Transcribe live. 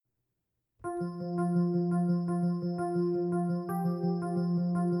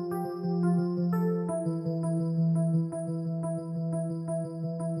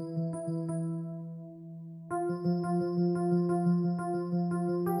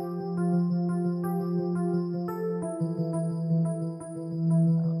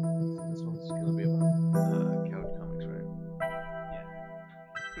This one's gonna be about couch comics, right?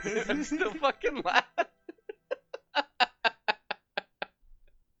 Yeah. I'm still fucking laughing.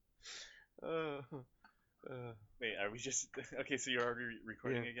 Wait, are we just okay? So you're already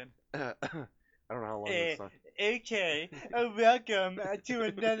recording again? I don't know how long this song. Okay, welcome to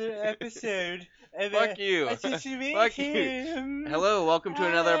another episode of Fuck you. Fuck you. Hello, welcome to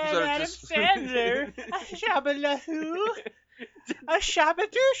another episode of Adam Just Sandler. A shabalahoo, a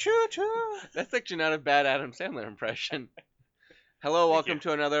shabadoo-shoo-too. That's actually not a bad Adam Sandler impression. Hello, Thank welcome you.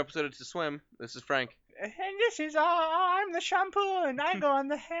 to another episode of To Swim. This is Frank. And this is I'm the shampoo, and I go on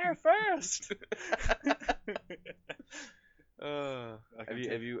the hair first. Have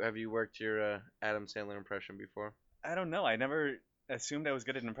you worked your Adam Sandler impression before? I don't know. I never assumed I was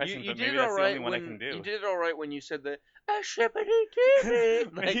good at impressions, You but did maybe it that's all the right only one I when can do. you did it all right when you said the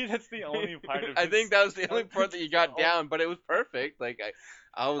shippity Maybe that's the only part of I his- think that was the only part that you got Oh. down, but it was perfect. Like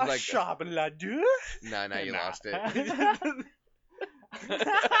I was like, shabalahoo. nah, you Nah. lost it.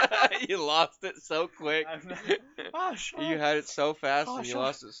 You lost it so quick. You had it so fast and you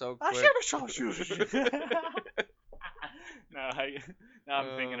lost it so quick. Now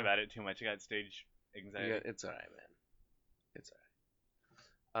I'm thinking about it too much. I got stage anxiety. Yeah, it's alright, man. It's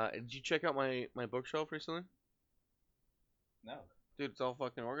alright. Did you check out my bookshelf recently? No. Dude, it's all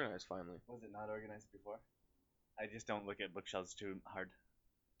fucking organized finally. Was it not organized before? I just don't look at bookshelves too hard.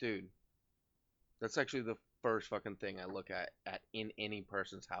 Dude, that's actually the first fucking thing I look at in any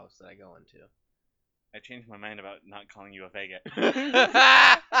person's house that I go into. I changed my mind about not calling you a faggot.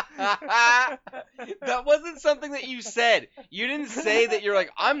 That wasn't something that you said. You didn't say that you're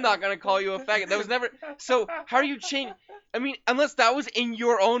like, I'm not gonna call you a faggot. That was never. So how do you change? I mean, unless that was in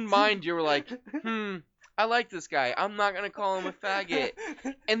your own mind, you were like, I like this guy. I'm not gonna call him a faggot.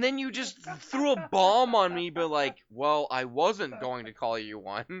 And then you just threw a bomb on me, but like, well, I wasn't going to call you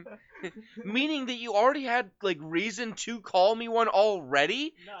one. Meaning that you already had like reason to call me one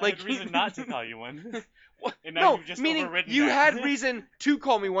already. No, Like I had reason not to call you one. And now No, you've just meaning overridden you that. had reason to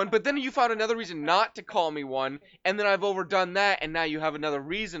call me one, but then you found another reason not to call me one, and then I've overdone that, and now you have another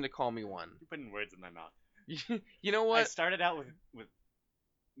reason to call me one. You're putting words in my mouth. You know I what? started out with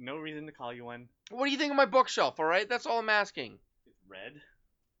no reason to call you one. What do you think of my bookshelf, alright? That's all I'm asking. It's red.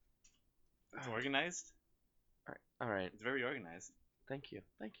 It's organized. Alright. It's very organized. Thank you.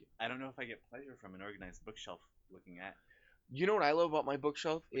 I don't know if I get pleasure from an organized bookshelf looking at. You know what I love about my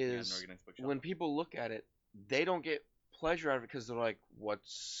bookshelf Looking at an is organized bookshelf. when people look at it, they don't get pleasure out of it because they're like, what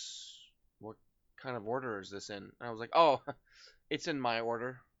kind of order is this in? And I was like, oh, it's in my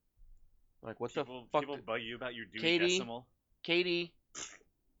order. Like, what the fuck? People bug you about your Dewey Katie? Decimal.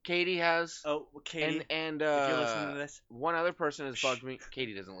 Katie has, Oh, Katie. and if you're listening to this, one other person has bugged me.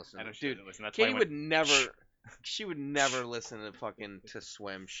 Katie doesn't listen. I know she Dude, doesn't listen. That's why I Katie went, would never. She would never listen to fucking To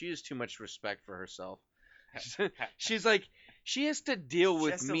Swim. She has too much respect for herself. She's like, she has to deal she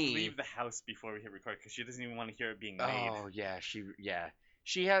with has to me. leave the house before we hit record because she doesn't even want to hear it being made. Oh yeah,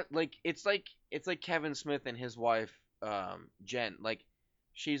 she had like it's like Kevin Smith and his wife Jen. Like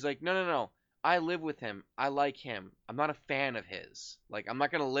she's like, no, I live with him. I like him. I'm not a fan of his. Like I'm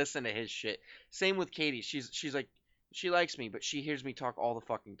not gonna listen to his shit. Same with Katie. She's like, she likes me, but she hears me talk all the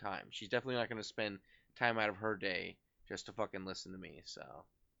fucking time. She's definitely not gonna spend time out of her day just to fucking listen to me. So,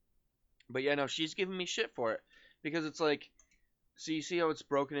 but yeah, no, she's giving me shit for it because it's like, so you see how it's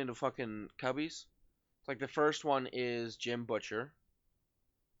broken into fucking cubbies? It's like the first one is Jim Butcher.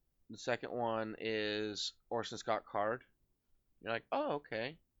 The second one is Orson Scott Card. You're like, oh,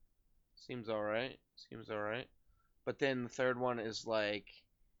 okay. Seems alright. But then the third one is like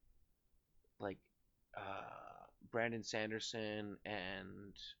Brandon Sanderson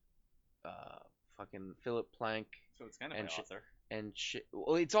and fucking Philip Plank So it's kind of and by author. and shit.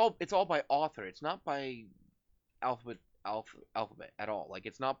 Well, it's all by author. It's not by alphabet at all. Like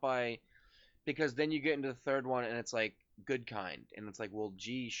it's not by, because then you get into the third one and it's like Good Kind, and it's like, well,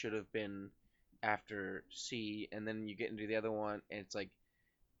 G should have been after C, and then you get into the other one and it's like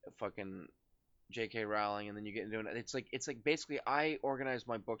fucking J.K. Rowling, and then you get into it. It's like basically I organize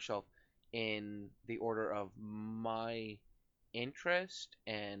my bookshelf in the order of my interest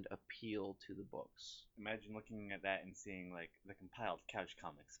and appeal to the books. Imagine looking at that and seeing like the compiled Couch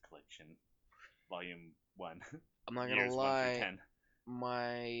Comics collection, Volume 1. I'm not Years gonna 1 through lie, 10.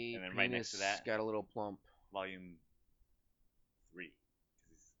 my And then right next to penis that- got a little plump. Volume 3.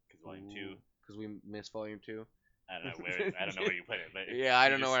 Because Volume 2 Ooh. because we missed volume 2. I don't know where you put it, but Yeah, I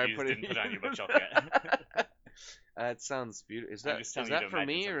don't know where I you just put it didn't put it on your either. bookshelf yet. That sounds beautiful. I'm just Is telling you that to for imagine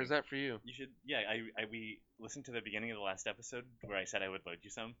me or is something. that for you? You should, yeah. We listened to the beginning of the last episode where I said I would load you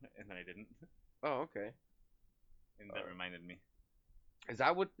some, and then I didn't, Oh, okay. and that reminded me. Is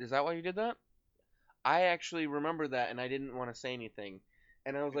that why you did that? I actually remember that and I didn't want to say anything.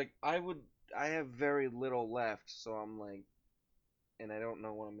 And I was like, I have very little left, so I'm like, and I don't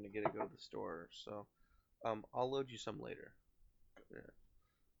know when I'm gonna get to go to the store. So, I'll load you some later. Yeah.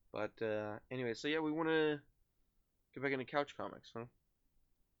 But anyway, so yeah, we want to get back into couch comics, huh?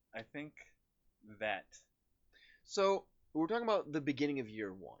 I think that So we're talking about the beginning of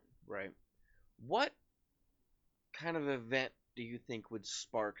year one, right? What kind of event do you think would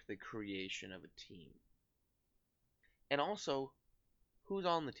spark the creation of a team? And also, who's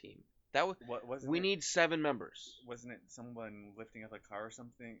on the team? what wasn't We it need 7 members. wasn't it someone lifting up a car or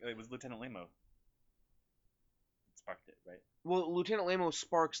something? It was Lieutenant Lamo that sparked it, right? Well, Lieutenant Lamo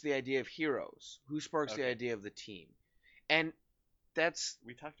sparks the idea of heroes. Who sparks the Okay. idea of the team? And that's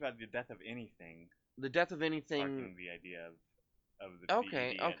We talked about the death of anything the death of anything. sparking the idea of the Okay,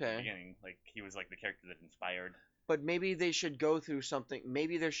 B.E.B. at the okay. beginning. Like he was like the character that inspired. But maybe they should go through something.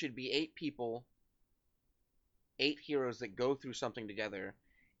 Maybe there should be 8 people, 8 heroes that go through something together,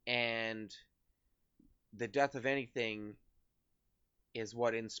 and the death of anything is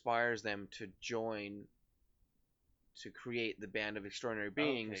what inspires them to join to create the band of extraordinary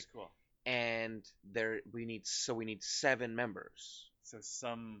beings. Okay, cool. And we need 7 members. So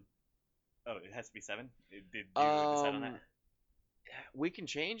some. Oh, it has to be 7. Did you decide on that? We can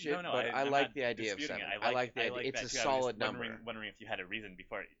change it, No, no, but I I'm like not the idea of disputing 7. it. I like the idea. like It's that a too. I was solid just number. wondering if you had a reason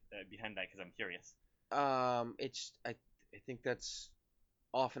behind that because I'm curious. It's I think that's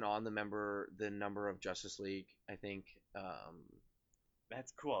off and on the number of Justice League. I think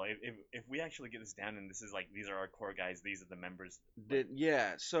That's cool. If we actually get this down and this is like these are our core guys, these are the members.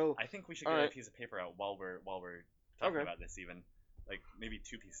 yeah. So I think we should all get right. a piece of paper out while we're talking Okay. about this. Even like maybe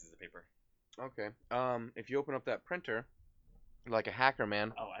 2 pieces of paper. Okay. If you open up that printer, like a hacker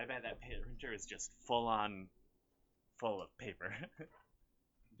man. Oh, I bet that printer is just full of paper.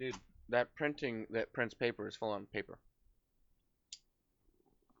 Dude, that prints paper is full on paper.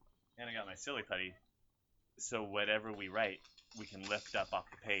 And I got my silly putty, so whatever we write, we can lift up off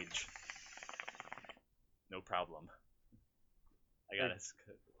the page. No problem. I got us.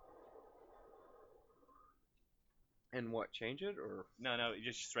 And what? Change it or? No, you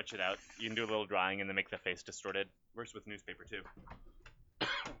just stretch it out. You can do a little drawing and then make the face distorted. Works with newspaper too.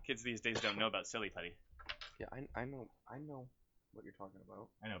 Kids these days don't know about silly putty. Yeah, I know what you're talking about.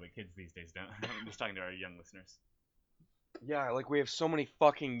 I know, but kids these days don't. I'm just talking to our young listeners. Yeah, like we have so many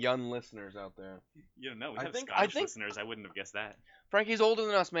fucking young listeners out there. You don't know. We I have think- Scottish listeners. I wouldn't have guessed that. Frankie's older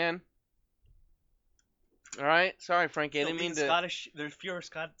than us, man. All right, sorry, Frankie. I didn't mean to. Scottish. There's fewer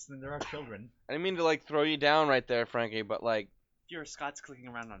Scots than there are children. I didn't mean to like throw you down right there, Frankie. But like, Fewer Scots clicking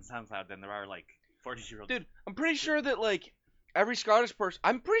around on SoundCloud than there are like 40-year-old. dude, I'm pretty sure that like every Scottish person.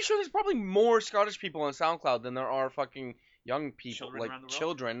 I'm pretty sure there's probably more Scottish people on SoundCloud than there are fucking young people, Children like around the world?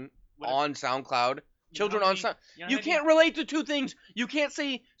 children What if- on SoundCloud. Children on Sound. You You can't relate the two things. You can't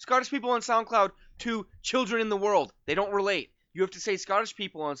say Scottish people on SoundCloud to children in the world. They don't relate. You have to say Scottish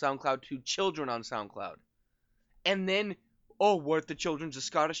people on SoundCloud to children on SoundCloud. And then, oh, what if the children's a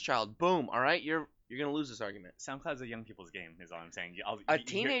Scottish child? Boom. All right, you're gonna lose this argument. SoundCloud's a young people's game, is all I'm saying. A you hear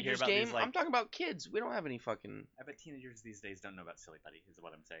teenager's about game. these, like, I'm talking about kids. We don't have any fucking. I bet teenagers these days don't know about silly putty. Is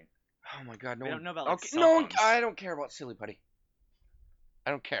what I'm saying. Oh my god, no They one. don't know about like Okay, cell no one. phones. I don't care about silly putty.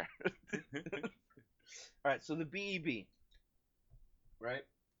 I don't care. All right, so the B.E.B. Right?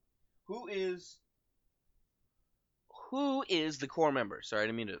 Who is the core member? Sorry, I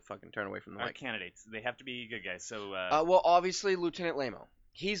didn't mean to fucking turn away from the Our mic. candidates. They have to be good guys. So Well, obviously Lieutenant Lamo.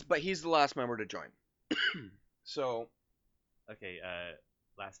 He's the last member to join. So okay.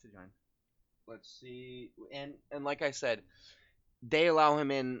 Last to join. let's see, and like I said, they allow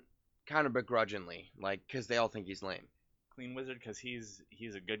him in kind of begrudgingly, like because they all think he's lame. Clean Wizard, because he's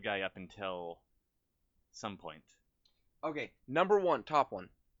a good guy up until some point. Okay, number one, top one,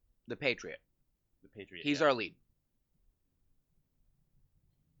 the Patriot. The Patriot. He's yeah. our lead.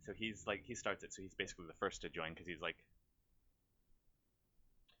 So he's like he starts it. So he's basically the first to join because he's like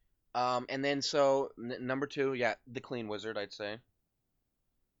And then so number two, yeah, the Clean Wizard, I'd say.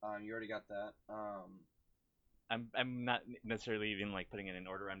 You already got that. I'm not necessarily even like putting it in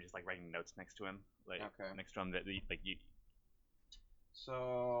order. I'm just like writing notes next to him, like Okay. next to him that like you.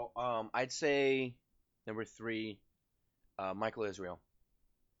 So I'd say number three, Michael Israel.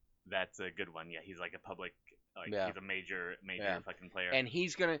 That's a good one. Yeah, he's like a public, like Yeah. he's a major Yeah. fucking player. And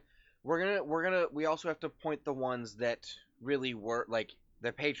he's gonna we also have to point the ones that really were like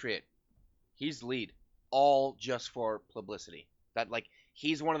the Patriot. He's lead, all just for publicity. That like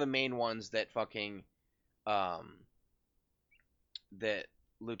he's one of the main ones that fucking um that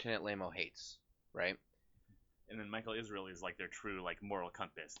Lieutenant Lamo hates, right? And then Michael Israel is like their true like moral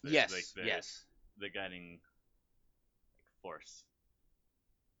compass, like Yes, yes. the guiding like force.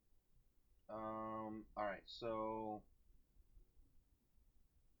 All right. So,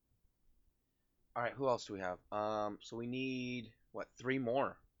 all right. Who else do we have? So we need what? Three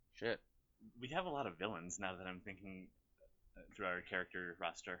more. Shit. We have a lot of villains now that I'm thinking through our character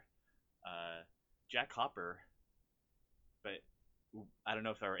roster. Uh, Jack Hopper, but I don't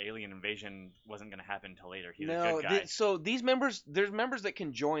know if our alien invasion wasn't going to happen until later. He's a No. good guy. So these members, there's members that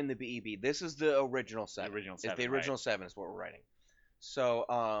can join the B.E.B. This is the original The seven. original It's seven, the original right? seven is what we're writing.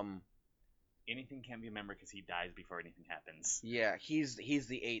 So, Anything can't be a member because he dies before anything happens. yeah, he's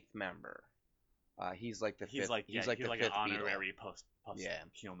the eighth member. He's like the He's fifth. like He's like he's the like fifth an Beatle. honorary Yeah.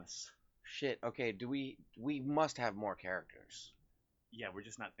 posthumous. Shit. Okay. We must have more characters. Yeah, we're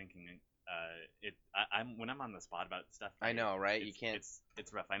just not thinking. I'm when I'm on the spot about stuff. I know, right? You can't.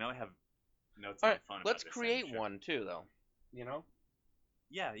 It's rough. I know I have notes All on right. my phone. Let's about this, create and one too, though. You know,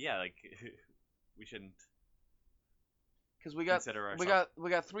 yeah. Like we shouldn't because we got consider ourselves we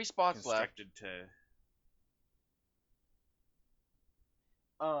got three spots left. constructed to.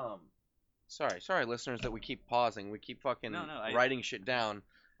 Sorry, listeners, that we keep pausing. We keep fucking No, writing shit down.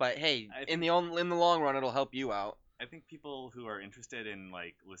 But hey, I in think, in the long run, it'll help you out. I think people who are interested in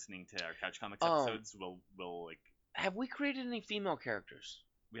like listening to our Couch Comics Um, episodes will like. Have we created any female characters?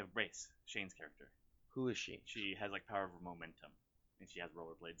 We have Grace, Shane's character. Who is she? She has like power of momentum, and she has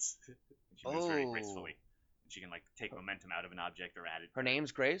rollerblades. And she moves very gracefully. And she can like take momentum out of an object or add it. Her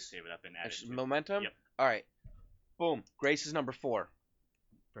name's Grace. Save it up and add it. To Momentum. Yep. All right. Boom. Grace is number 4.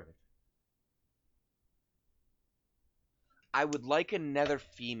 Perfect. I would like another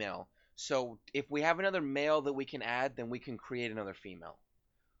female. So if we have another male that we can add, then we can create another female.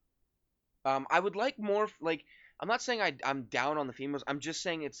 I would like more like I'm not saying I'm down on the females. I'm just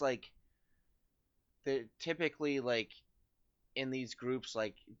saying it's like they're typically like in these groups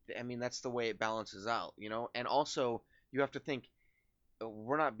like I mean that's the way it balances out, you know? And also you have to think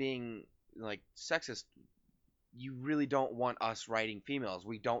we're not being like sexist. You really don't want us writing females.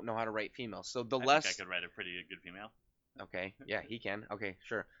 We don't know how to write females. So the less think I could write a pretty good female. Okay, yeah, he can. Okay,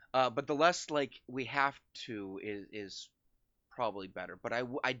 sure. But the less like we have to is probably better. But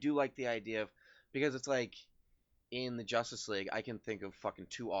I do like the idea of because it's like in the Justice League, I can think of fucking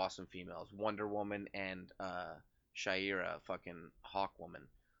two awesome females, Wonder Woman and Shaira, fucking Hawk Woman.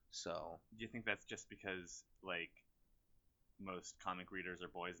 So Do you think that's just because like most comic readers are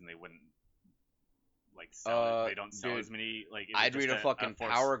boys and they wouldn't like sell they don't sell dude, as many like I'd read a fucking force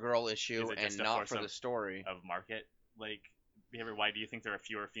Power Girl issue it and just a not force for the story. of market like behavior? Why do you think there are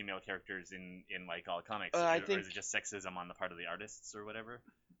fewer female characters in like all comics? I Or think is it just sexism on the part of the artists or whatever?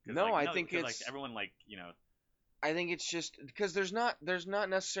 no, like, I think it's like everyone like you know I think it's just because there's not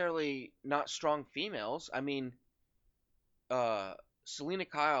necessarily not strong females. I mean, Selena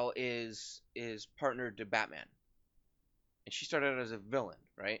Kyle is partnered to Batman, and she started out as a villain,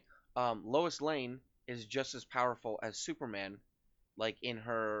 right? Lois Lane is just as powerful as Superman, like in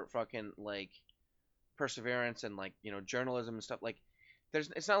her fucking like perseverance and like you know journalism and stuff. Like,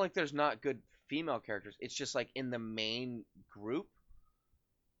 it's not like there's not good female characters. It's just like in the main group,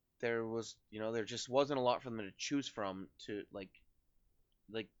 there was you know there just wasn't a lot for them to choose from to like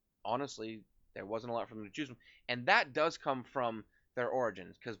honestly there wasn't a lot for them to choose from, and that does come from their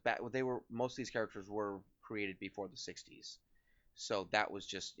origins because they were most of these characters were created before the 60s. So that was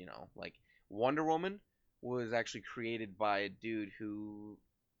just, you know, like Wonder Woman was actually created by a dude who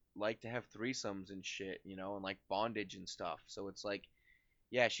liked to have threesomes and shit, you know, and like bondage and stuff. So it's like,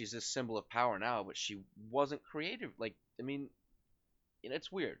 yeah, she's this symbol of power now, but she wasn't creative. Like, I mean, you know,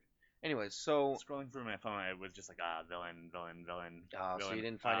 it's weird. Anyways, so scrolling through my phone, I was just like villain. so you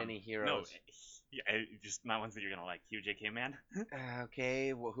didn't find any No, heroes. yeah, just not ones that you're gonna like. Hugh J.K. Man.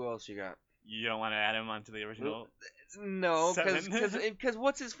 Okay, well, who else you got? You don't want to add him onto the original. No, because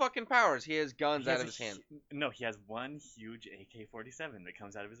what's his fucking powers? He has guns He out has of his hand. No, he has one huge AK-47 that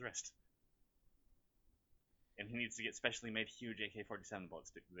comes out of his wrist, and he needs to get specially made huge AK-47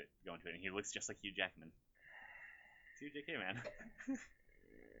 bullets that go into it. And he looks just like Hugh Jackman. It's Hugh J.K. Man.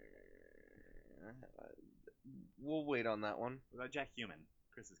 We'll wait on that one. What about Jack Human,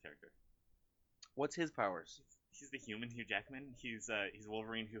 Chris's character? What's his powers? He's the human Hugh Jackman. He's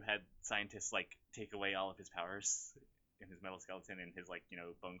Wolverine who had scientists like take away all of his powers in his metal skeleton and his like you know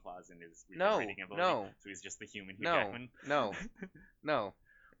bone claws and his regenerating ability. No. So he's just the human Hugh No, Jackman. no, no.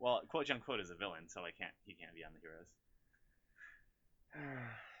 Well, quote unquote is a villain, so he can't be on the heroes.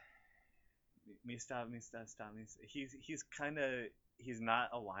 Stop me. He's kind of he's not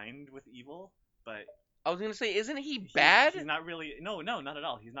aligned with evil, but I was gonna say, isn't he he's bad? not really no not at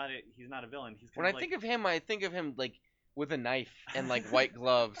all. He's not a villain. He's When kind I of like think of him, I think of him like with a knife and like white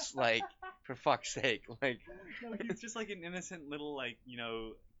gloves, like for fuck's sake, like. no, he's just like an innocent little like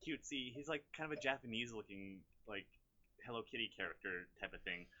cutesy. He's like kind of a Japanese looking like Hello Kitty character type of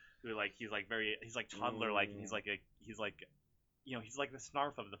thing. Who like he's like toddler like, and he's like he's like the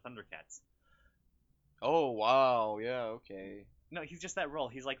Snarf of the Thundercats. Oh wow, yeah, okay. No, he's just that role.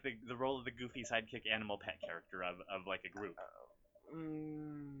 He's like the role of the goofy sidekick animal pet character of like a group.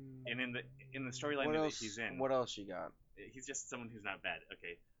 And in the storyline What that else? he's in, What else you got? he's just someone who's not bad.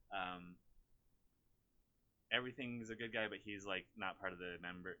 Okay, everything's a good guy, but he's like not part of the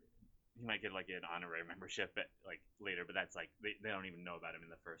member. He might get like an honorary membership, but like later. But that's like they don't even know about him in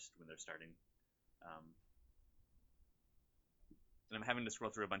the first when they're starting. Um, and I'm having to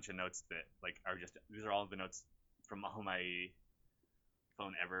scroll through a bunch of notes that like are just these are all the notes from all my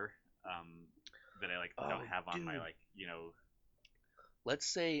phone ever that I like don't have on my dude. like Let's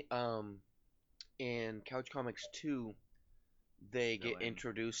say in Couch Comics 2 they get villain.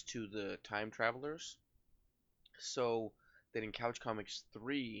 introduced to the time travelers. So that in Couch Comics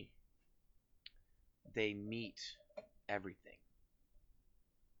 3 they meet everything.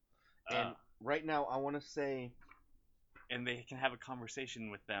 And right now I want to say And they can have a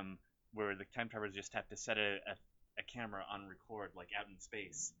conversation with them where the time travelers just have to set a camera on record like out in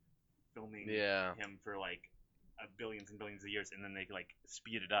space filming yeah. him for like billions and billions of years, and then they like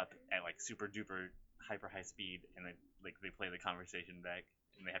speed it up at like super duper hyper high speed, and then like they play the conversation back,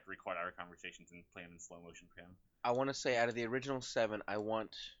 and they have to record our conversations and play them in slow motion for him. I want to say out of the original 7 I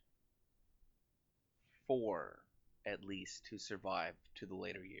want 4 at least to survive to the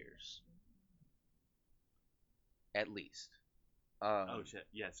later years. At least. Oh shit,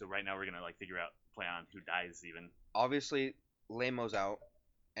 yeah. So right now we're gonna like figure out plan on who dies even. Obviously, Lamo's out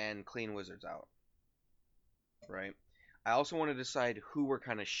and Clean Wizard's out, right? I also want to decide who were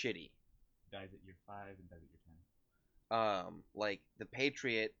kind of shitty. Dies at year 5 and dies at year 10. Like the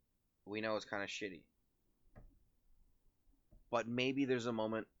Patriot, we know is kind of shitty, but maybe there's a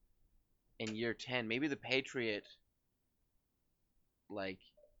moment in year 10. Maybe the Patriot like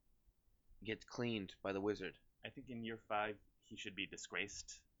gets cleaned by the Wizard. I think in year 5 he should be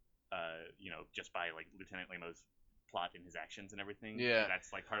disgraced, just by like Lieutenant Lamo's plot and his actions and everything. Yeah. And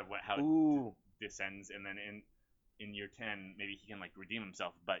that's like part of how Ooh. it descends, and then in year 10 maybe he can like redeem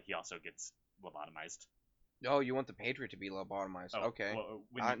himself, but he also gets lobotomized. Oh, you want the Patriot to be lobotomized? Oh, Okay.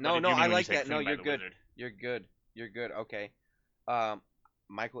 well, No, no, I like that. No, you're good. Wizard? You're good. You're good. Okay. Um,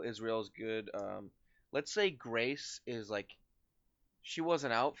 Michael Israel's good. Let's say Grace is like, she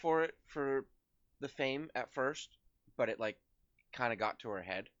wasn't out for it for the fame at first, but it like kind of got to her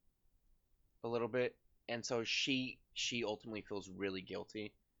head a little bit, and so she ultimately feels really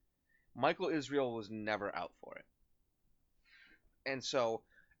guilty. Michael Israel was never out for it, and so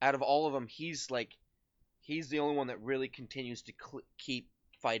out of all of them, he's the only one that really continues to keep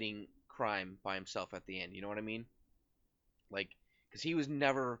fighting crime by himself at the end. You know what I mean? Like, because he was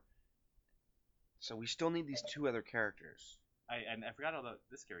never. So we still need these 2 other characters. I forgot all about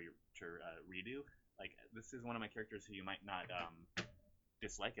this character, Redo. Like this is one of my characters who you might not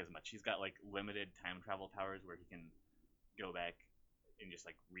dislike as much. He's got like limited time travel powers where he can go back and just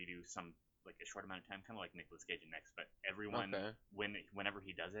like redo some like a short amount of time, kind of like Nicolas Cage in Next. But everyone Okay. whenever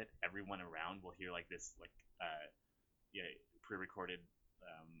he does it, everyone around will hear like this like yeah pre-recorded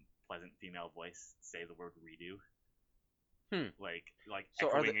pleasant female voice say the word redo. Like So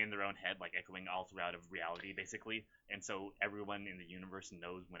echoing in their own head, like echoing all throughout of reality, basically. And so everyone in the universe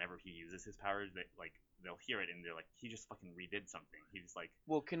knows whenever he uses his powers that like they'll hear it and they're like, he just fucking redid something. He's like,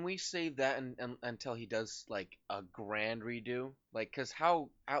 Well, can we save that until he does like a grand redo? Like, cause how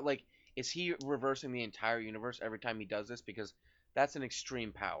like is he reversing the entire universe every time he does this? Because that's an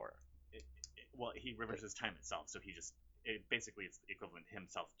extreme power. well, he reverses time itself, so he just basically it's equivalent to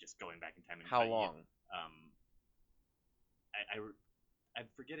himself just going back in time. And How long? I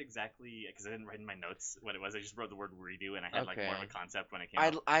forget exactly because I didn't write in my notes what it was. I just wrote the word redo, and I had like more of a concept when it came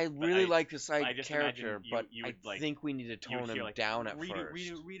out. I really like the side I just character, imagine but you would, I like, think we need to tone him like, down at redo,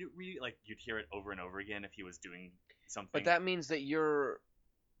 first. redo, like you'd hear it over and over again if he was doing something. But that means that you're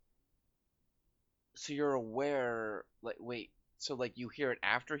aware. Like, wait, so like you hear it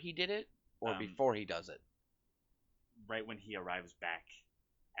after he did it or before he does it? Right when he arrives back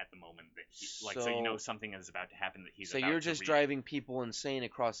at the moment that he so you know something is about to happen that he's so about you're to just driving people insane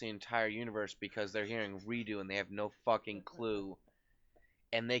across the entire universe because they're hearing redo and they have no fucking clue.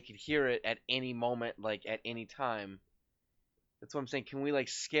 and they could hear it at any moment, like at any time. That's what I'm saying. Can we like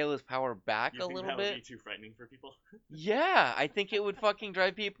scale his power back You a think little that would be bit? too frightening for people? Yeah, I think it would fucking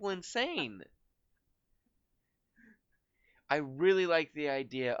drive people insane. I really like the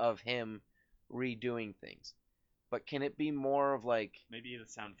idea of him redoing things, but can it be more of Maybe the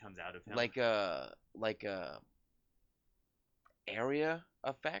sound comes out of him. like a area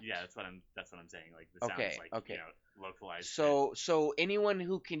effect? Yeah, that's what I'm saying. Like the sound is Okay, like okay. localized to. So anyone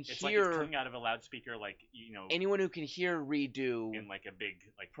who can It's like it's hear coming out of a loudspeaker, like anyone who can hear redo in like a big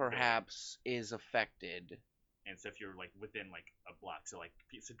like building. perhaps is affected, And so if you're like within like a block, so like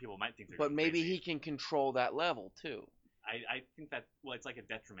some people might think they're but going maybe crazy. he can control that level too. I think that well, it's like a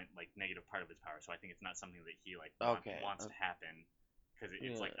detriment, like negative part of his power. So I think it's not something that he like Okay. wants to happen, because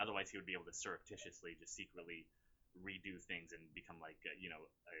it's Yeah. like otherwise he would be able to surreptitiously just secretly redo things and become like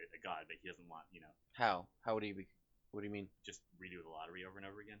a god, but he doesn't want How would he be? What do you mean? just redo the lottery over and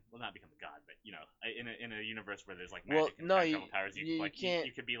over again. Well, not become a god, but in a universe where there's like Well, magic and no, time travel powers, you can't.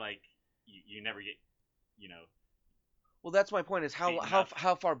 you could be like you never get you know Well, that's my point. Is beaten up.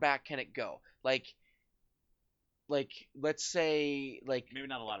 how far back can it go? Like let's say Maybe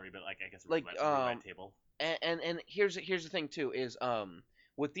not a lottery, but like I guess like a roulette table. and here's the thing too is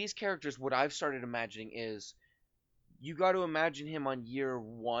with these characters, what I've started imagining is you got to imagine him on year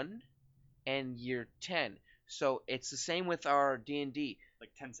 1 and year 10. So it's the same with our D&D.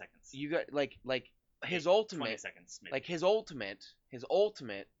 Like 10 seconds. You got like his 20 ultimate, seconds, maybe. like his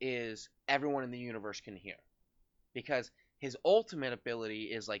ultimate is everyone in the universe can hear, because his ultimate ability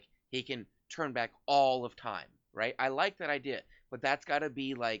is like he can turn back all of time, right? I like that idea, but that's got to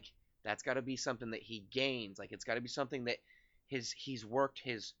be something that he gains. Like it's got to be something that he's worked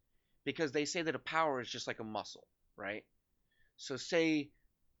his, because they say that a power is just like a muscle, right? So say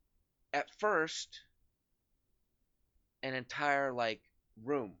at first an entire like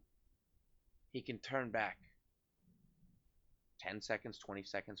room he can turn back 10 seconds, 20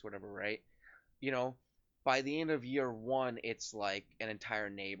 seconds, whatever, right? You know, by the end of year 1, it's like an entire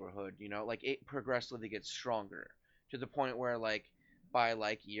neighborhood, like it progressively gets stronger to the point where like by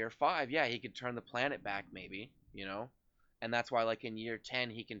like year 5, yeah, he could turn the planet back maybe. And that's why like in year 10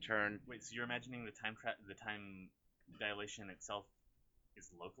 he can turn. Wait, so you're imagining the time dilation itself is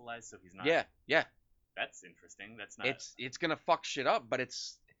localized, so he's not. Yeah, yeah. That's interesting. That's not. It's gonna fuck shit up, but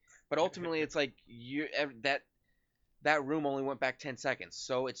ultimately it's like that room only went back 10 seconds,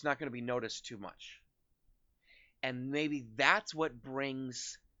 so it's not gonna be noticed too much. And maybe that's what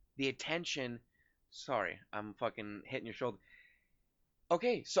brings the attention. Sorry, I'm fucking hitting your shoulder.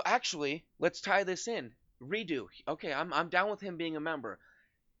 Okay, so actually, let's tie this in. Redo. Okay, I'm down with him being a member.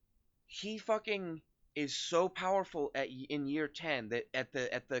 He fucking is so powerful in year 10 that at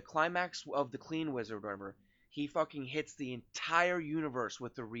the climax of the Clean Wizard, or whatever, he fucking hits the entire universe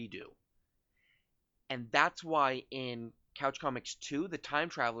with the redo. And that's why in Couch Comics 2, the time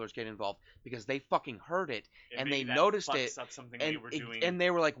travelers get involved, because they fucking heard it and they maybe that noticed fucks it, up something and they were doing and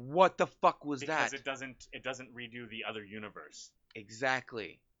they were like, "What the fuck was because that?" it doesn't redo the other universe.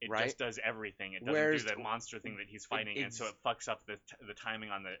 Exactly. It Right? just does everything. It doesn't Whereas do the monster thing that he's fighting, and so it fucks up the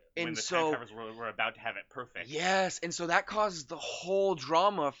timing on when and the time so travelers were about to have it perfect. yes, and so that causes the whole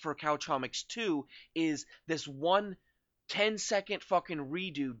drama for Couch Comics 2 is this one 10-second fucking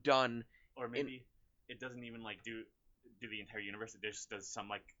redo done. Or maybe it doesn't even like do the entire universe. It just does some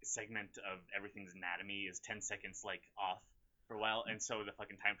like segment of everyth's anatomy is 10 seconds like off for a while, and so the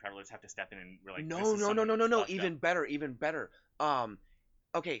fucking time travelers have to step in and we're like, this No, is no, no, something no, no, that's no. fucked Even up. better, even better.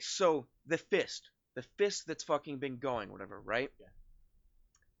 Okay, so the fist that's fucking been going, whatever, right? Yeah.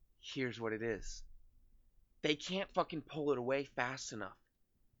 Here's what it is. They can't fucking pull it away fast enough.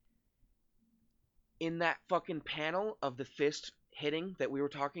 In that fucking panel of the fist hitting that we were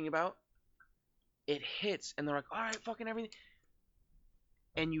talking about, it hits, and they're like, all right, fucking everything.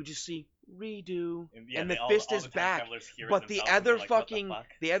 And you just see redo, Yeah, and the all fist all is the time back. travelers hear it But the themselves, and other they're like, what the fucking, fuck?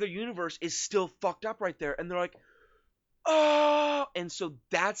 the other universe is still fucked up right there, and they're like, oh, and so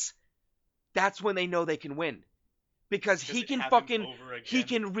that's when they know they can win, because Because he it can happens fucking over he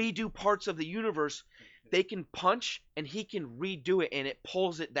again. can redo parts of the universe. They can punch, and he can redo it, and it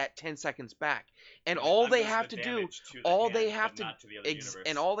pulls it that 10 seconds back. And But it all they undoes have the to do, damage to the all hand, they have but to, not to the other universe.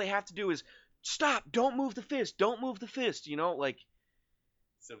 and all they have to do is stop. Don't move the fist. Don't move the fist. Like.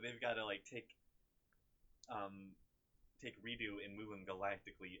 So they've got to like take redo and move him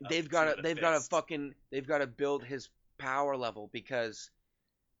galactically. Up They've to got to the they've got to fist. fucking they've got to build his power level, because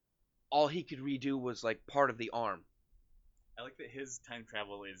all he could redo was like part of the arm. I like that his time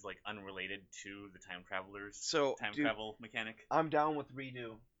travel is like unrelated to the time traveler's So, time dude, travel mechanic. I'm down with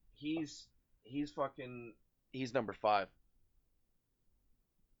redo. He's fucking he's number 5.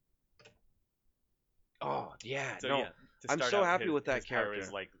 Yeah, So no, yeah, to I'm start so out, happy with his that power is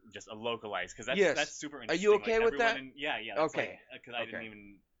character. like just a localized, because that's Yes. super Are you interesting. Like okay with everyone that? in yeah, that's like Okay. because I didn't Okay.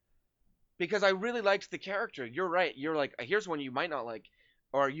 even. Because I really liked the character. You're right. You're like, here's one you might not like,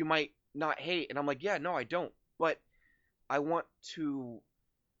 or you might not hate, and I'm like, yeah, no, I don't. But I want to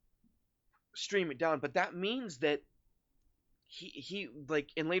stream it down. But that means that he like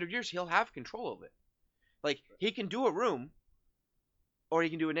in later years he'll have control of it. Like he can do a room, or he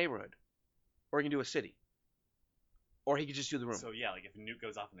can do a neighborhood, or he can do a city, or he can just do the room. So yeah, like if a nuke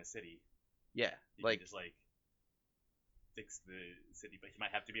goes off in a city, Yeah. he can Like, just like fix the city, but he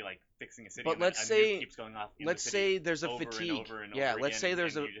might have to be like fixing a city, but and then let's a nuke say keeps going off in the let's city say there's a over and fatigue. over and Yeah. over Let's again, say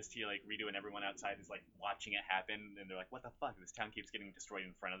there's and a you just hear like redo, and everyone outside is like watching it happen, and they're like, "What the fuck? This town keeps getting destroyed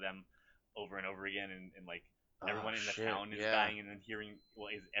in front of them over and over again," and like oh everyone in the shit. town is Yeah. dying, and then hearing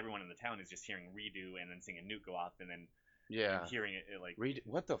everyone in the town is just hearing redo, and then seeing a nuke go off, and Yeah. hearing it like Read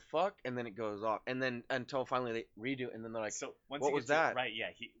what the fuck, and then it goes off, and then until finally they redo, and then they're like, so once "What he was gets it that?" right, yeah,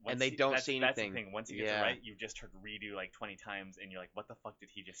 And they don't see that's the anything. thing. Once he gets it Yeah. right, you've just heard redo like 20 times, and you're like, what the fuck did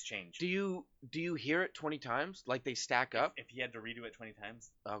he just change? Do you hear it 20 times? Like they stack If up? if he had to redo it 20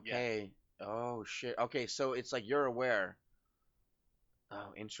 times, yeah. Okay. Oh shit. Okay, so it's like you're aware.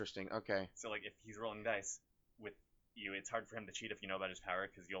 Oh, interesting. Okay. So like if he's rolling dice with you, it's hard for him to cheat if you know about his power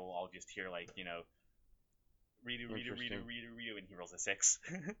because you'll all just hear like redo, redo, redo, Interesting. redo, redo, and he rolls a 6,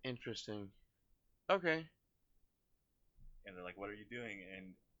 Interesting. Okay. and they're like, what are you doing?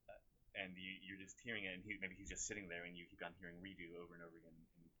 And you're just hearing it, and maybe he's just sitting there, and you keep on hearing redo over and over again.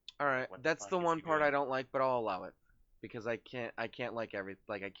 And All you're right. like, what the That's fuck the is one he part I doing? don't like, but I'll allow it because I can't like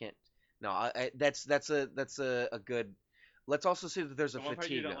I can't. No, that's a good. Let's also see that there's a The one part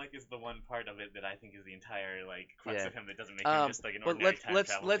you fatigue. don't like is the one part of it that I think is the entire like crux Yeah. of him that doesn't make him just like an But ordinary let's time let's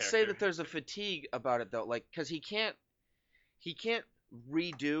travel let's say character. that there's a fatigue about it though, like because he can't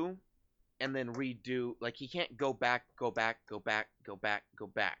redo and then redo. Like he can't go back, go back, go back, go back, go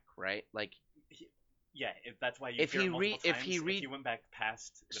back. Right? Like He- yeah, that's why you if hear he it multiple re if times. he If re he went back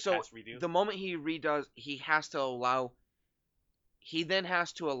past the so past redo, the moment he redoes, he then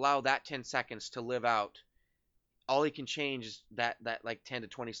has to allow that 10 seconds to live out. All he can change is that like 10 to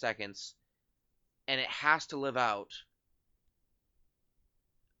 20 seconds, and it has to live out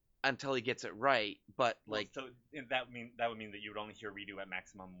until he gets it right. But well, like, so that would mean that you would only hear redo at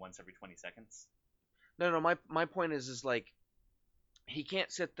maximum once every 20 seconds. no, no. My point is like he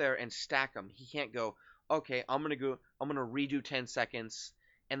can't sit there and stack them. He can't go, okay, I'm gonna redo 10 seconds,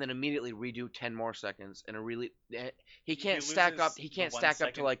 and then immediately redo 10 more seconds, and he He can't stack up. loses He the can't one stack up to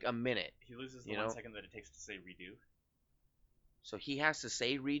second. like a minute, He loses the you one know. second that it takes to say redo. So he has to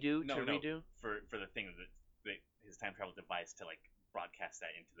say redo No, to no, redo. for the thing that his time travel device to like broadcast that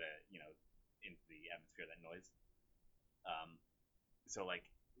into the into the atmosphere, that noise. Um, so like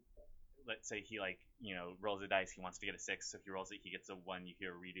let's say he like rolls a dice, he wants to get a 6, so if he rolls it, he gets a 1, you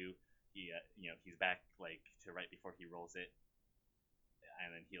hear a redo, he's back like to right before he rolls it,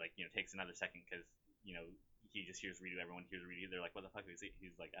 and then he like takes another second because he just hears redo, everyone hears redo, they're like, what the fuck is it?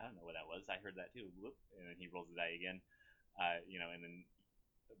 He's like, I don't know what that was, I heard that too. Whoop. And then he rolls the die again, and then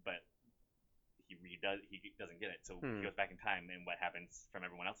but he doesn't get it, so he goes back in time, and what happens from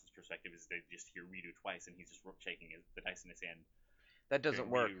everyone else's perspective is they just hear redo twice, and he's just shaking the dice in his hand, That doesn't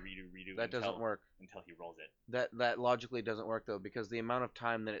work. redo That doesn't work. until he rolls it. That logically doesn't work though, because the amount of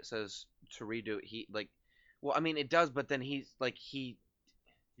time that it says to redo it, well, I mean it does, but then He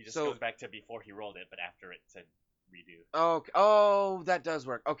just so goes back to before he rolled it, but after it said redo. oh, that does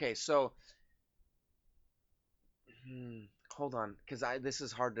work. Okay, so hold on, because this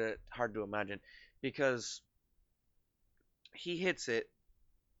is hard to imagine, because he hits it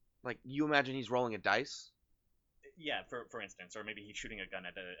like you imagine he's rolling a dice. Yeah, for instance, or maybe he's shooting a gun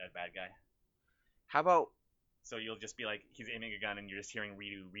at a bad guy. How about So you'll just be like, he's aiming a gun, and you're just hearing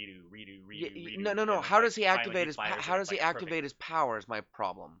redo, redo, redo, yeah, redo, redo. no, no, And no. then How like does he finally activate fires how and does it's he like activate perfect. his power is my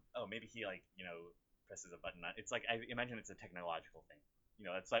problem. Oh, maybe he like presses a button. It's like, I imagine it's a technological thing.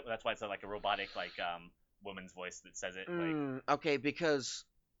 That's why it's like a robotic like woman's voice that says it. Like Okay, because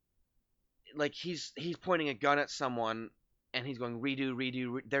like he's pointing a gun at someone and he's going redo,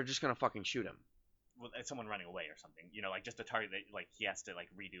 redo, they're just gonna fucking shoot him. well, it's someone running away or something. Like just a target that like he has to like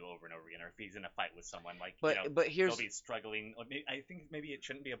redo over and over again. Or if he's in a fight with someone, like But they'll here's be struggling. I think maybe it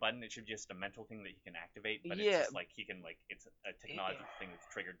shouldn't be a button. It should be just a mental thing that he can activate. But it's yeah. just like he can like it's a technological thing that's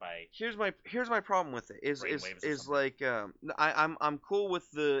triggered by Here's my problem with it brain waves or is something. like I'm cool with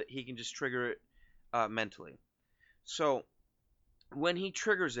the he can just trigger it mentally. So when he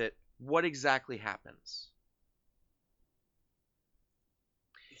triggers it, what exactly happens?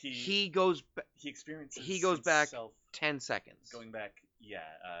 He He goes he experiences he goes back himself 10 seconds, going back. Yeah.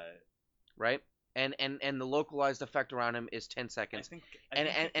 right? and the localized effect around him is 10 I seconds. think I And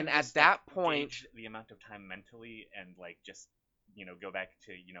think he and, can and at just like that point, gauge the amount of time mentally and like just go back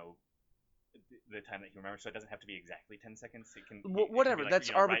to the time that he remembers. So it doesn't have to be exactly 10 seconds. It can be whatever, like that's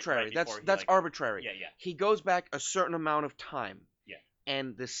right arbitrary. before he That's like arbitrary. yeah, yeah, He goes back a certain amount of time, yeah.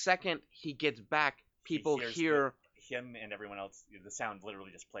 and the second he gets back, He people hears hear. him and everyone else. The sound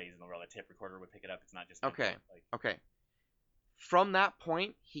literally just plays in the world. A tape recorder would pick it up. It's not just Okay, like okay. From that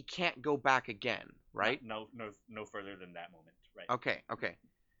point, he can't go back again, right? no further than that moment. Right. Okay, okay.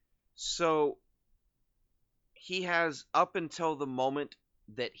 So he has up until the moment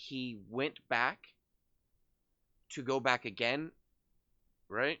that he went back to go back again,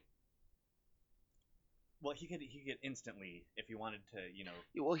 right? Well, he could instantly if he wanted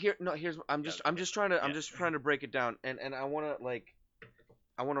to. Well, here, no, here's Yeah. I'm Okay. just trying to Yeah. break it down, and I want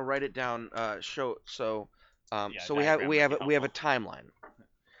to write it down, show so Yeah. A so diagram might be we have a helpful. timeline.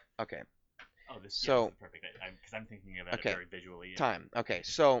 Okay, Oh, this so is perfect. Because I'm thinking about it okay, very visually. time. Okay,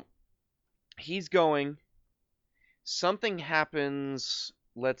 so he's going. Something happens.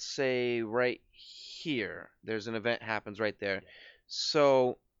 Let's say right here. There's an event happens right there. Yeah.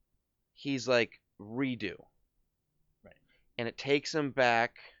 So he's like redo, Right. and it takes him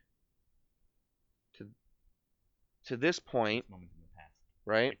back to this point, This moment in the past,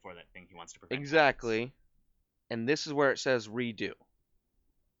 right? before that thing he wants to prevent happens. Exactly. And this is where it says redo,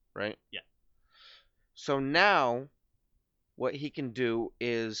 right? Yeah. So now what he can do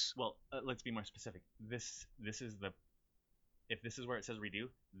is Well, let's be more specific. This is the if this is where it says redo,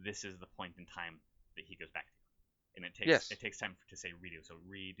 this is the point in time that he goes back to, and yes, it takes time to say redo. So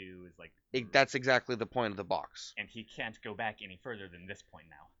redo is like that's exactly the point of the box. and he can't go back any further than this point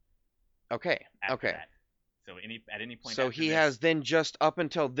now. Okay. After Okay. that, so at any point So after he this, has then just up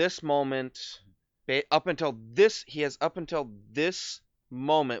until this moment, up until this, he has up until this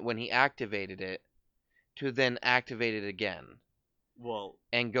moment when he activated it to then activate it again well,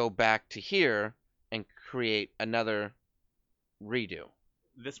 and go back to here and create another redo.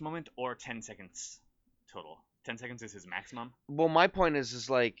 this moment or 10 seconds total. 10 seconds is his maximum. Well, my point is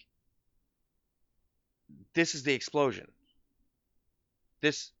like this is the explosion.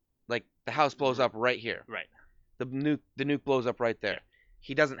 This, like, the house blows up right here. Right. The nuke blows up right there. Yeah.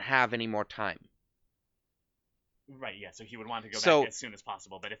 He doesn't have any more time. Right, yeah. So he would want to go So- back as soon as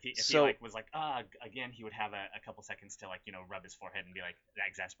possible. But if he so- like was like again, he would have a couple seconds to like rub his forehead and be like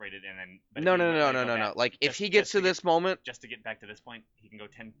exasperated, and then but if No, he no, would no, wanna no, go no, no. back Like if just- he gets just to this moment, just to get back to this point, he can go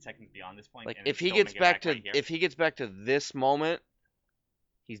 10 seconds beyond this point. like And if then he still gets make it back to right here. if he gets back to this moment,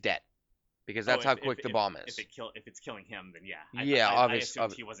 he's dead because that's Oh, how quick the bomb is. If it's killing him, then yeah. Yeah, I obvious.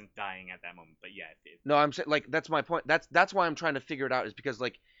 assumed he wasn't dying at that moment, but yeah. No, I'm saying like that's my point. That's why I'm trying to figure it out is because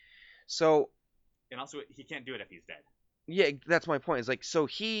like so And also, he can't do it if he's dead. yeah, that's my point. Is like so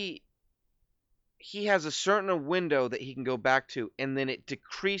he has a certain window that he can go back to, and then it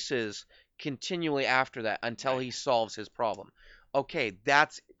decreases continually after that until Right. he solves his problem. Okay,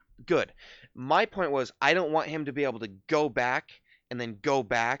 that's good. My point was I don't want him to be able to go back and then go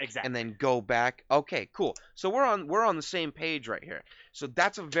back and then go back. Okay, cool. So we're on the same page right here. So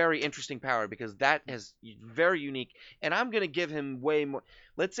that's a very interesting power because that is very unique, and I'm gonna give him way more.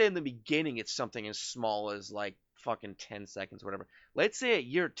 Let's say in the beginning it's something as small as like fucking 10 seconds or whatever. Let's say at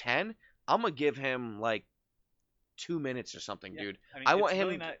year 10, I'm gonna give him like 2 minutes or something, Yeah. dude. I mean, I it's want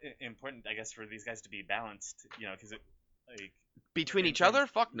really him not important, I guess, for these guys to be balanced, because like between in each terms- other.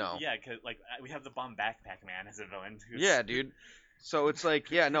 Fuck no. Yeah, because like we have the bomb backpack man as a villain. Yeah, dude. So it's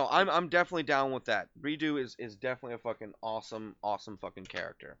like, yeah, no, I'm definitely down with that. Redo is definitely a fucking awesome fucking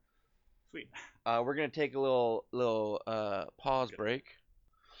character. Sweet. We're gonna take a little pause break.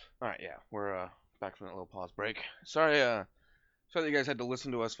 All right, yeah, we're back from that little pause break. Sorry that you guys had to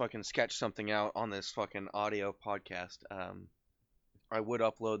listen to us fucking sketch something out on this fucking audio podcast. I would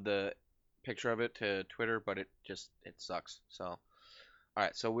upload the picture of it to Twitter, but it sucks. So, all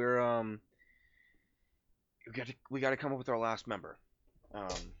right, so we got to come up with our last member.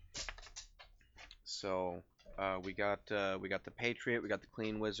 So we got the Patriot, we got the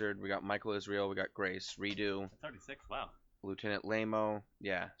Clean Wizard, we got Michael Israel, we got Grace, Redo, That's already 6. Wow. Lieutenant Lamo.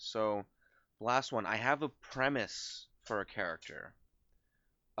 Yeah. So the last one, I have a premise for a character.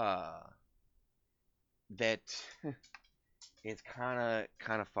 That it's kind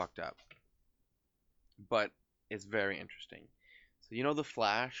of fucked up, but it's very interesting. So the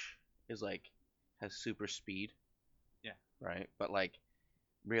Flash is like has super speed. Yeah. Right? But like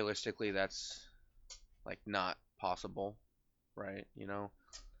realistically that's like not possible, right?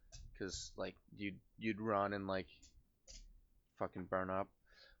 Cuz like you'd run and like fucking burn up.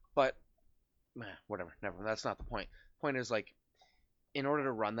 But whatever, never. That's not the point. Point is like in order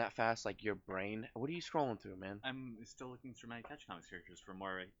to run that fast, like your brain, what are you scrolling through, man? I'm still looking through my Catch Comics characters for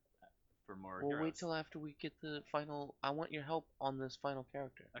more Well, wait heroes. till after we get the final. I want your help on this final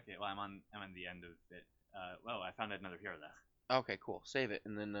character. Okay, well I'm on the end of it. Well, I found another hero though. Okay, cool. Save it,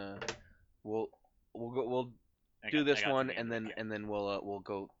 and then we'll we'll I do got I this got to one, the end and of it. then Okay. we'll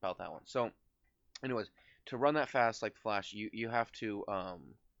go about that one. So, anyways, to run that fast like Flash, you have to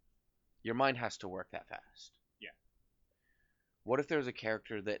your mind has to work that fast. Yeah. What if there's a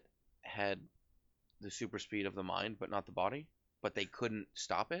character that had the super speed of the mind but not the body, but they couldn't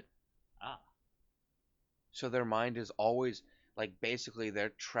stop it? Ah, So their mind is always like basically they're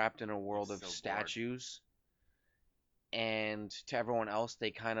trapped in a they're world of so bored. statues, and to everyone else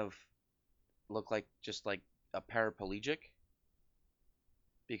they kind of look like just like a paraplegic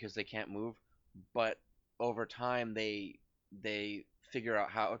because they can't move, but over time they figure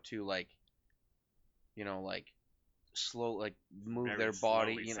out how to like like slow like move Very their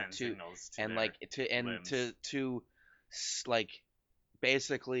body slowly send to signals to and their like limbs. like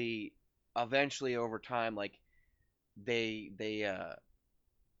basically eventually over time like they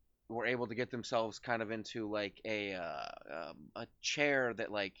were able to get themselves kind of into like a chair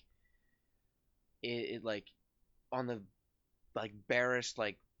that like it like on the like barest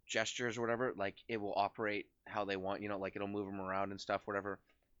like gestures or whatever, like it will operate how they want, like it'll move them around and stuff, whatever,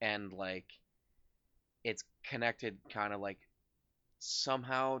 and like it's connected kind of like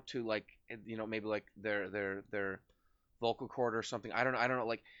somehow to like maybe like their vocal cord or something. I don't know.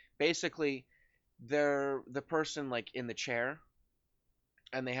 Like basically, they're the person like in the chair,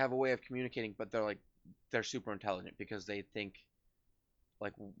 and they have a way of communicating, but they're super intelligent because they think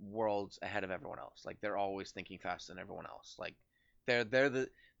like worlds ahead of everyone else. Like they're always thinking faster than everyone else. Like they're they're the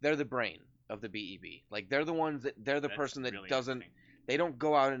they're the brain of the B.E.B. Like they're the That's person that really doesn't interesting. they don't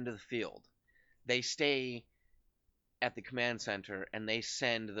go out into the field. They stay at the command center and they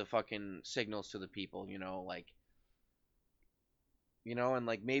send the fucking signals to the people, like and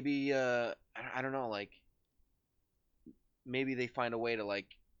like maybe I don't know, like maybe they find a way to like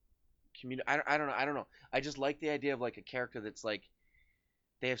communicate. I don't know. I just like the idea of like a character that's like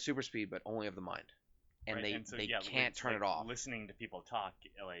they have super speed but only of the mind, and Right, they and so they yeah, can't it's turn like it off. listening to people talk,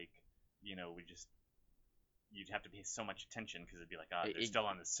 like we just you'd have to pay so much attention because it'd be like, ah, they're It, still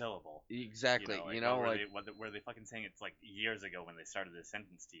on the syllable. exactly, Like what were like they fucking saying? It's like years ago when they started this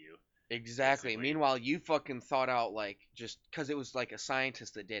sentence to you, exactly. basically. Meanwhile, you fucking thought out like just because it was like a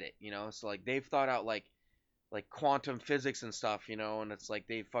scientist that did it. So like they've thought out like quantum physics and stuff, and it's like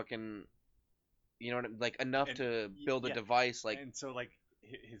they fucking like enough And to build a yeah, device like and so like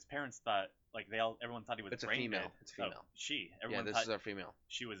his parents thought like everyone thought he was it's a brain dead. female. It's a Oh, female. Yeah, everyone this thought is our female.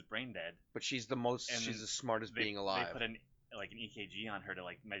 she was brain dead, But and she's then the smartest being they alive. put an EKG on her to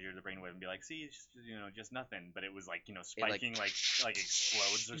like measure the brainwave and be like, see, it's just nothing. But it was like It like spiking like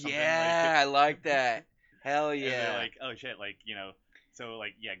explodes or something like. yeah, I like that. Hell And they're yeah. like, oh shit, so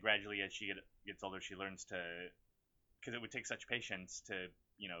like yeah, gradually as she gets older, she learns to because it would take such patience to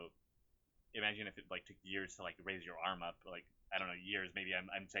you know imagine if it like took years to like raise your arm up like I don't know years maybe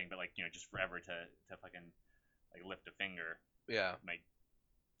I'm saying but like just forever to fucking like lift a finger Yeah. might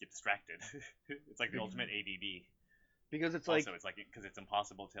get distracted. It's like the ultimate ADD. Because it's like Also, it's like because it's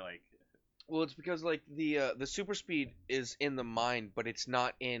impossible to like. well, it's because like the super speed is in the mind, but it's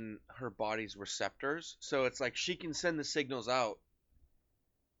not in her body's receptors. So it's like she can send the signals out,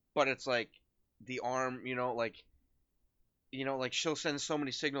 but it's like the arm, like she'll send so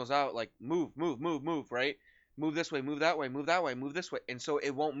many signals out, like move, move, move, move, right? Move this way, move that way, move that way, move this way, and so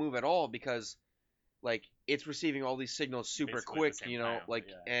it won't move at all because like it's receiving all these signals super Basically at the quick, same time. like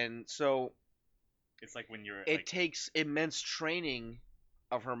Yeah, and so it's like when you're it like takes immense training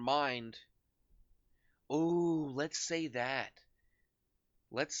of her mind. Oh, let's say that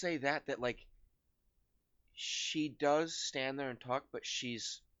like she does stand there and talk, but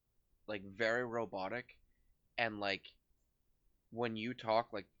she's like very robotic, and like when you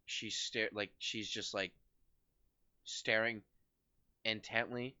talk, like she's just like staring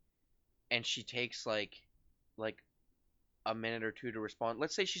intently, and she takes like a minute or two to respond.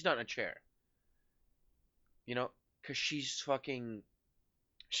 Let's say she's not in a chair, because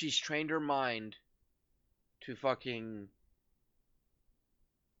she's trained her mind to fucking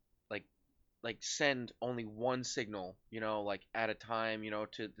like send only one signal, like at a time,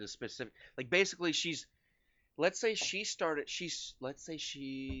 to the specific like basically she's let's say she started she's let's say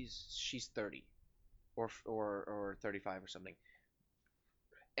she's 30 or 35 or something,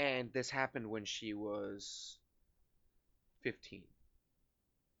 and this happened when she was 15.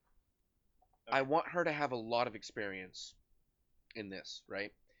 I okay, want her to have a lot of experience in this,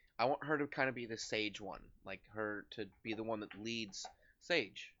 right? I want her to kind of be the sage one, like her to be the one that leads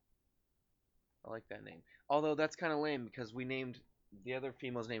Sage. I like that name. Although that's kind of lame because we named the other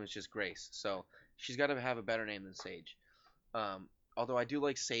female's name is just Grace, so she's got to have a better name than Sage. Um, Although I do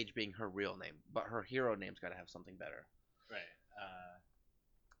like Sage being her real name, but her hero name's got to have something better. Right.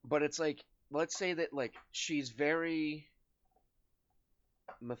 But it's like, let's say that like she's very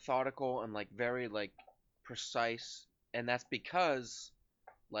methodical and like very like precise, and that's because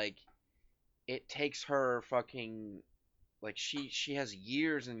like it takes her fucking like she has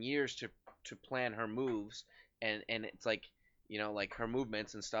years and years to plan her moves, and it's like like her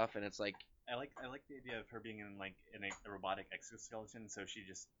movements and stuff, and it's like I like the idea of her being in a robotic exoskeleton, so she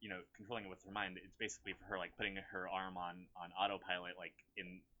just controlling it with her mind. It's basically for her like putting her arm on autopilot, like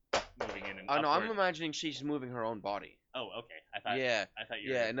in moving in and oh no, I'm upward. imagining she's moving her own body. Oh, okay. Yeah, I thought you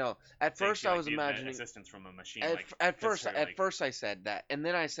were yeah, no. At saying first she I like was needed the imagining assistance from a machine, at like at because first her at like first I said that, and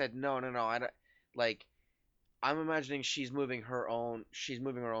then I said no, no, no. I don't, like I'm imagining she's moving her own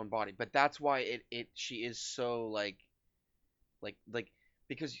body, but that's why it she is so like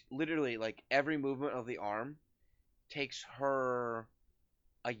because literally like every movement of the arm takes her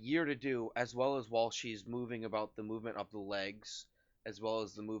a year to do, as well as while she's moving about the movement of the legs, as well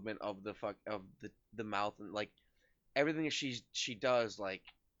as the movement of the mouth, and like everything that she does, like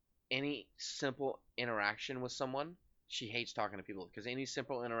any simple interaction with someone. She hates talking to people because any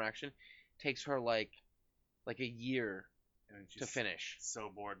simple interaction takes her like a year and to she's finish. so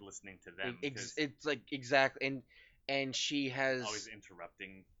bored listening to them because It's like exactly, and she always has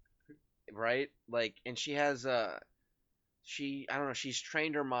interrupting. right like, and she has she I don't know, she's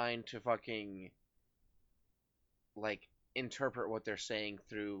trained her mind to fucking like interpret what they're saying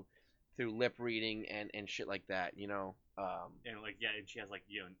through lip reading and shit like that, And like yeah, and she has like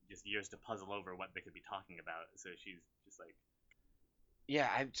just years to puzzle over what they could be talking about. So she's just like yeah,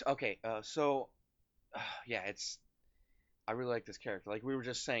 okay, so yeah, it's I really like this character. Like we were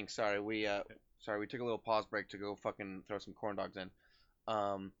just saying, sorry, we took a little pause break to go fucking throw some corn dogs in.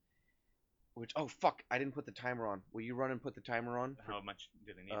 Um, which oh fuck, I didn't put the timer on. Will you run and put the timer on for how much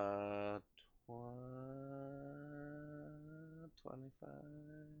do they need? uh 25?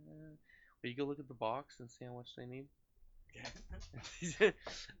 Will you go look at the box and see how much they need? Okay.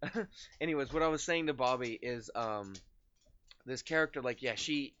 Anyways, what I was saying to Bobby is this character, like, yeah,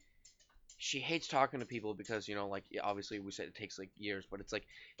 she hates talking to people because like, yeah, obviously we said it takes like years, but it's like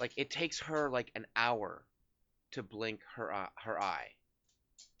it takes her like an hour to blink her eye,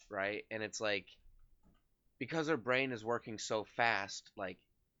 right? And it's like because her brain is working so fast, like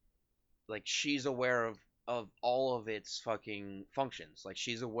she's aware of all of its fucking functions. Like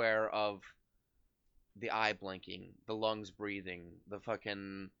she's aware of the eye blinking, the lungs breathing, the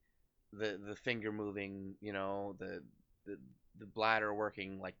fucking the finger moving, the the bladder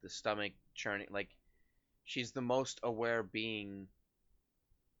working, like the stomach churning. Like she's the most aware being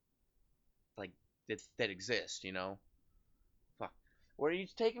like that exists. Fuck. What are you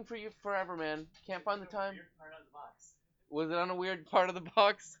taking for you forever, man? Can't find the time. Weird part out of the box. Was it on a weird part of the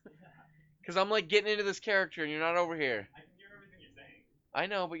box? Because I'm like getting into this character and you're not over here. I can hear everything you're saying. I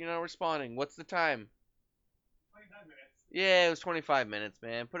know, but you're not responding. What's the time? 25 minutes. Yeah, it was 25 minutes,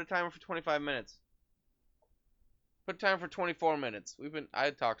 man. Put a timer for 25 minutes. Put a time for 24 minutes. I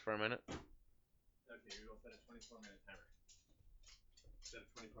had talked for a minute. Okay, we will set a 24-minute timer. Set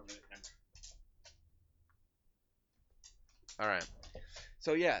a 24-minute timer. All right.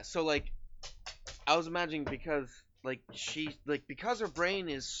 So yeah, so like I was imagining because because her brain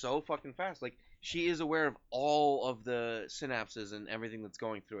is so fucking fast, like she is aware of all of the synapses and everything that's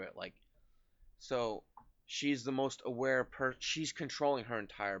going through it. Like so she's the most aware she's controlling her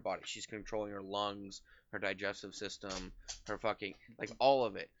entire body. She's controlling her lungs, her digestive system, her fucking like all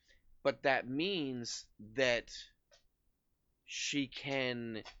of it. But that means that she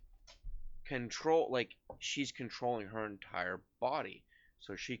can control like she's controlling her entire body.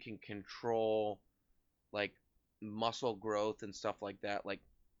 So she can control like muscle growth and stuff like that. Like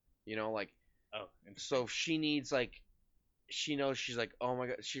Oh, so interesting. she needs like she knows she's like, oh my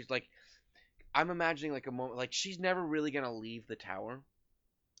god, she's like I'm imagining like a moment like she's never really gonna leave the tower,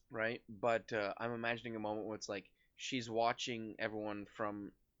 right? But I'm imagining a moment where it's like she's watching everyone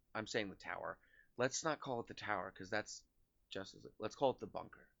from I'm saying the tower. Let's not call it the tower because that's just as let's call it the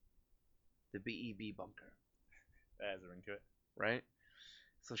bunker, the B.E.B bunker, That has a ring to it. right?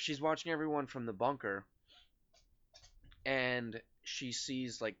 So she's watching everyone from the bunker, and she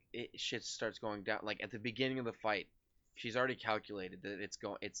sees like shit starts going down. Like at the beginning of the fight, she's already calculated that it's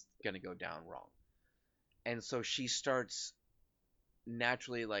gonna go down wrong, and so she starts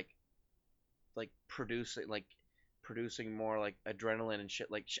naturally like producing more like adrenaline and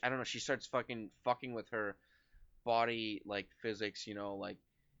shit. Like I don't know, she starts fucking with her body like physics, like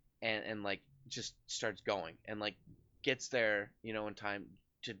and like just starts going and like gets there, in time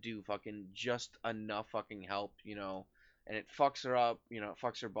to do fucking just enough fucking help, and it fucks her up, it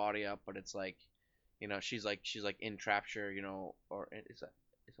fucks her body up, but it's like, she's like in trapture, or is that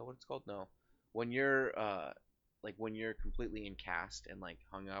what it's called? No, when you're like when you're completely in cast and like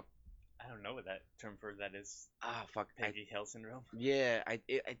hung up. I don't know what that term for that is. Ah, fuck. Peggy Hill syndrome. Yeah,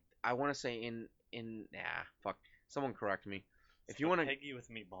 I want to say fuck. Someone correct me. If you want to, Peggy with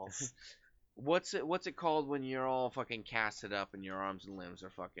meatballs. what's it called when you're all fucking casted up and your arms and limbs are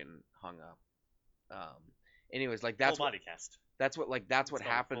fucking hung up? Um, anyways, like Full body cast. that's It's what called a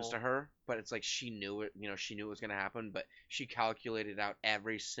happens full. to her, but it's like she knew it, she knew it was gonna happen, but she calculated out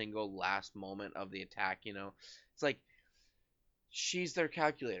every single last moment of the attack. It's like she's their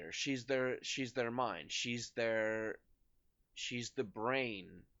calculator, she's their mind, she's the brain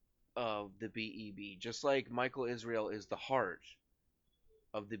of the B.E.B. Just like Michael Israel is the heart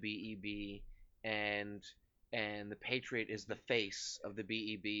of the B.E.B. and the Patriot is the face of the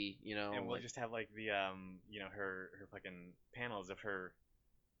B.E.B. And we'll like just have like the her fucking panels of her,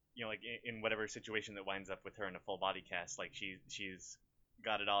 like in whatever situation that winds up with her in a full body cast. Like she's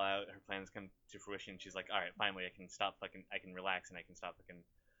got it all out. Her plans come to fruition. She's like, all right, finally, I can relax and I can stop fucking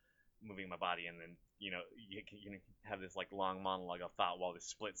moving my body. And then you have this like long monologue of thought while this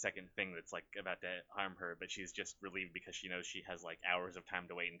split second thing that's like about to harm her, but she's just relieved because she knows she has like hours of time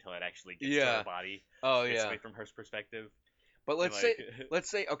to wait until it actually gets to her yeah. body. Oh Basically, yeah. from her perspective, But and let's say like let's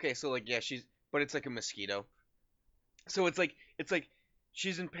say okay, so like yeah, but it's like a mosquito. So it's like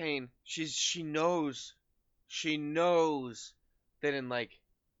she's in pain. She knows that in like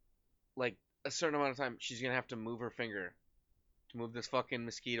a certain amount of time she's gonna have to move her finger to move this fucking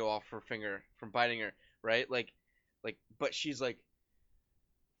mosquito off her finger from biting her, right? But she's like,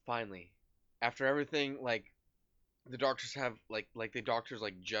 finally, after everything, like the doctors have like the doctors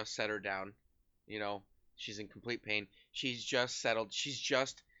like just set her down, you know, she's in complete pain. She's just settled. She's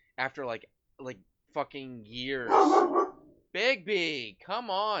just after like fucking years. Bigby, come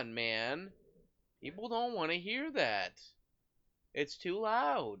on, man. People don't want to hear that. It's too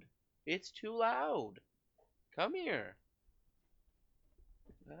loud. It's too loud. Come here.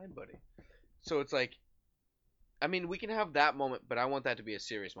 Hi, buddy. So it's like, I mean, we can have that moment, but I want that to be a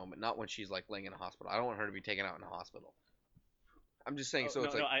serious moment, not when she's like laying in a hospital. I don't want her to be taken out in a hospital. I'm just saying, oh so no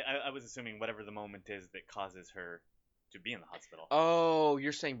it's no like, I was assuming whatever the moment is that causes her to be in the hospital. oh,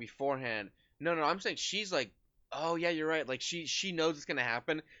 you're saying beforehand. No, no, I'm saying she's like, oh yeah, you're right. Like she knows it's gonna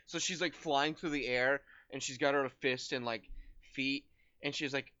happen, so she's like flying through the air, and she's got her fist and like feet, and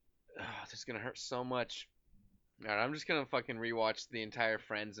she's like, oh, this is gonna hurt so much. All right, I'm just gonna fucking rewatch the entire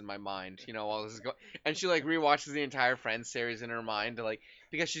Friends in my mind, while this is going. And she like rewatches the entire Friends series in her mind, to, like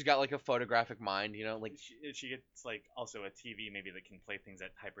because she's got like a photographic mind, like She gets like also a TV maybe that can play things at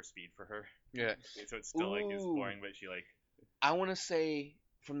hyperspeed for her, yeah. so it's still like is Ooh, boring, but she like I want to say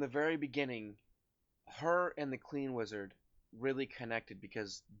from the very beginning, her and the Clean Wizard really connected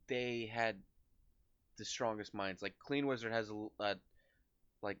because they had the strongest minds. Like Clean Wizard has a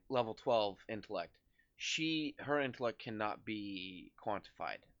like level 12 intellect. Her intellect cannot be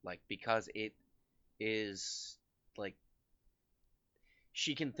quantified, like because it is like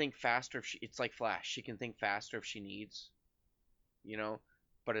she can think faster if it's like Flash. She can think faster if she needs, you know,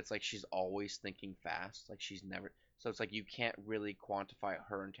 but it's like she's always thinking fast. Like she's never. So it's like you can't really quantify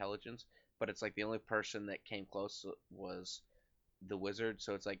her intelligence. But it's like the only person that came close was the wizard.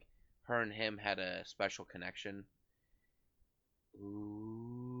 So it's like her and him had a special connection. so Ooh,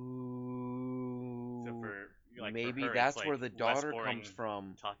 for maybe her it's that's like where the less daughter boring comes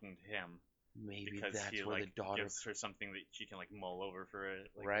from. talking to him Maybe because he that's where the like daughter, gives her something that she can like mull over for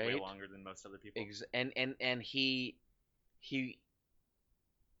like way right? longer than most other people. And he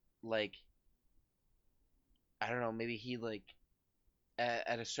like I don't know, maybe he like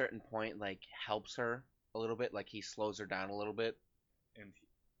at a certain point like helps her a little bit, like he slows her down a little bit, And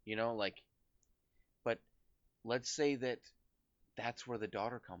like but let's say that that's where the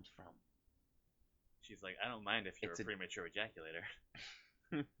daughter comes from. she's like, I don't mind if you're a It's a premature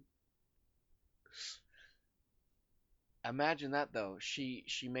ejaculator. Imagine that though. She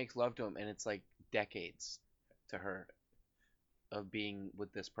makes love to him and it's like decades to her of being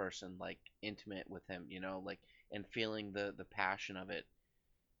with this person, like intimate with him, like and feeling the passion of it.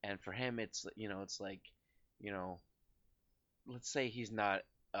 And for him it's like, you know, let's say he's not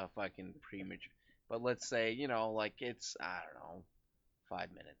a fucking premature, but let's say, like it's I don't know,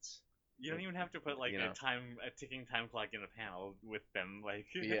 5 minutes. You don't even have to put like You know, a ticking time clock in the panel with them. Like,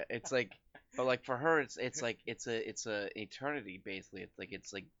 yeah, it's like, but like for her, it's a eternity basically.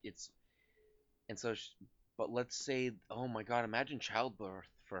 It's like, and so, But let's say, oh my God, imagine childbirth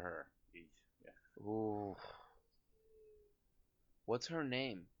for her. Yeah. Ooh, what's her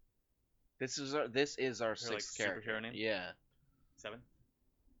name? This is our Her like sixth superhero character. name. Yeah, Seven.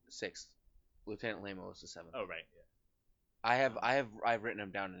 sixth. Lieutenant Lamo is the seventh. Oh right. Yeah. I've written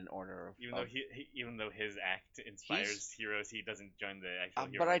him down in order Even though of even though his act he's. inspires heroes, he doesn't join the actual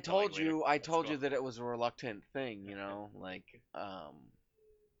But hero I until like told later. you, I That's told cool. you that it was a reluctant thing, like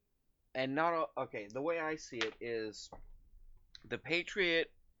and not okay. The way I see it is, the Patriot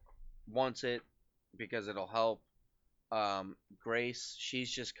wants it because it'll help. Grace,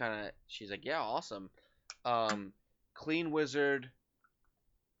 she's like, yeah, awesome. Um, Clean Wizard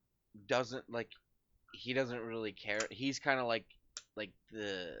doesn't like, he doesn't really care. He's kind of like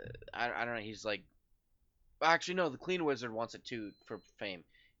the I don't know. He's like, actually no, the Clean Wizard wants it too for fame.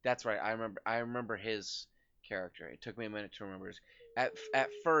 That's right. I remember his character. It took me a minute to remember his. At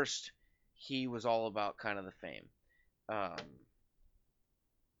first, he was all about kind of the fame.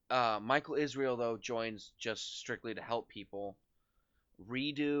 Um, Michael Israel though joins just strictly to help people.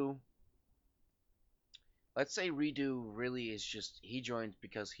 Redo, let's say Redo really is just, he joins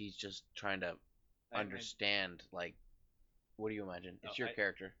because he's just trying to I understand, like, what do you imagine? oh, It's your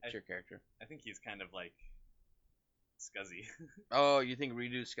character. I It's your character. I think he's kind of like scuzzy. Oh, you think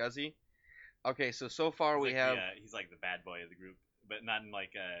Redo's scuzzy? Okay, so far He's we like have. he's like the bad boy of the group, but not in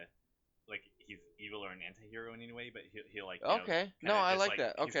like he's evil or an anti-hero in any way, but he'll like Okay, no, kind of I just like like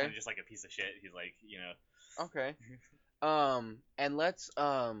that. he's kind Okay, of just like a piece of shit. He's like okay. And let's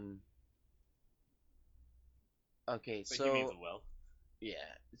Okay, but he means so well. yeah,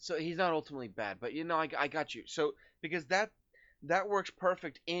 so he's not ultimately bad, but I got you. So because that works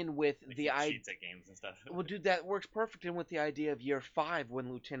perfect in with Like the he I. cheats at games and stuff. Well, dude, that works perfect in with the idea of year five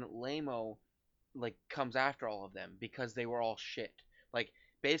when Lieutenant Lamo like comes after all of them because they were all shit. Like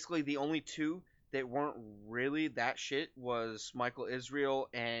basically the only two that weren't really that shit was Michael Israel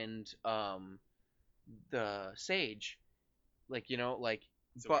and the Sage. Like like,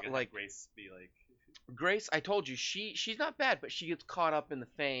 So we're but gonna have like Grace be like, Grace, I told you she's not bad, but she gets caught up in the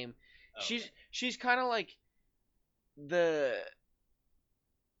fame. oh, She's kind of like the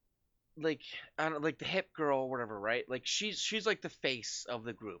like I don't like the hip girl or whatever, right? Like she's like the face of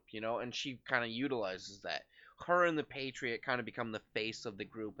the group, and she kind of utilizes that. Her and the Patriot kind of become the face of the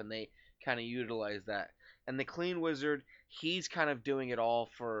group, and they kind of utilize that. And the Clean Wizard, he's kind of doing it all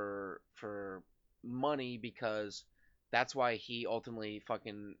for money because that's why he ultimately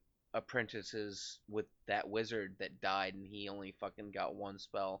fucking apprentices with that wizard that died, and he only fucking got one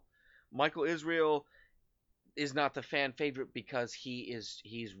spell. Michael Israel is not the fan favorite because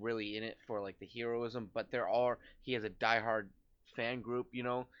he's really in it for like the heroism, but he has a diehard fan group,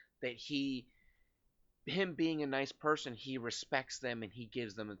 that him being a nice person, he respects them and he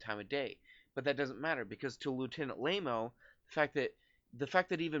gives them the time of day. But that doesn't matter because to Lieutenant Lamo, the fact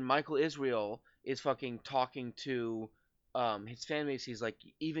that even Michael Israel is fucking talking to his fan base, he's like,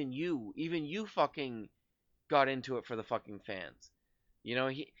 even you fucking got into it for the fucking fans.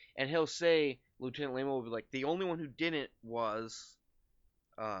 He'll say, Lieutenant Lamo will be like, the only one who didn't was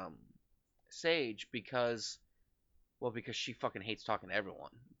um, Sage because she fucking hates talking to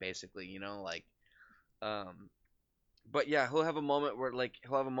everyone, basically. Like, um, but yeah, he'll have a moment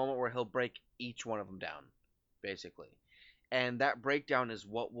where he'll break each one of them down, basically, and that breakdown is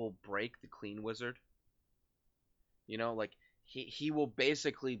what will break the Clean Wizard. Like he will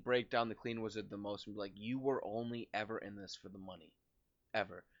basically break down the Clean Wizard the most and be like, you were only ever in this for the money,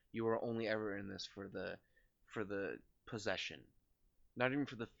 ever. You were only ever in this for the possession, not even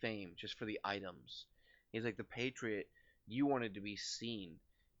for the fame, just for the items. He's like, the Patriot, you wanted to be seen,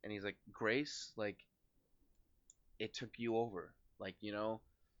 and he's like, Grace, like, it took you over, like, he's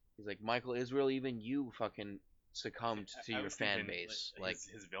like, Michael Israel, even you fucking succumbed to I your was fan thinking base, like,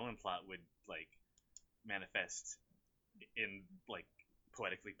 his villain plot would like manifest in like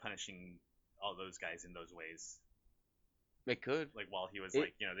poetically punishing all those guys in those ways. it could. Like while he was It.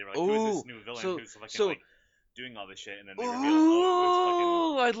 like, they were like, who is Ooh, this new villain so who's fucking so like doing all this shit, and then they reveal,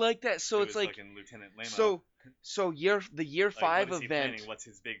 oh, ooh, I like that. So it it's was like, fucking Lieutenant Lamo. so the year Like, what five is he event. planning? What's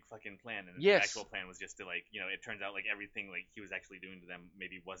his big fucking plan? And his Yes. actual plan was just to like, it turns out like everything like he was actually doing to them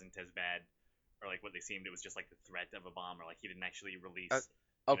maybe wasn't as bad, or like what they seemed. It was just like the threat of a bomb, or like he didn't actually release.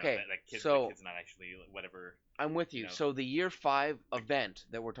 Okay. The So kid's not actually like, whatever. I'm with you. So the year five event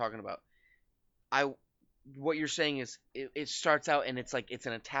that we're talking about, I what you're saying is it starts out and it's like it's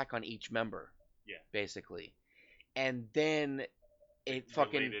an attack on each member, Yeah. basically, and then it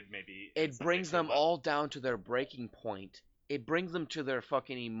fucking maybe it brings them all down to their breaking point. It brings them to their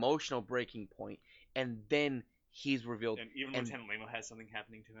fucking emotional breaking point, and then he's revealed. And even And Lieutenant Lamo has something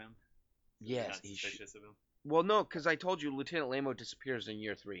happening to him. So yes, not suspicious of him. Well, no, because I told you Lieutenant Lamo disappears in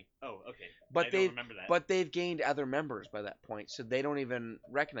year 3. Oh, okay. I But don't they've remember that. but they've gained other members by that point, so they don't even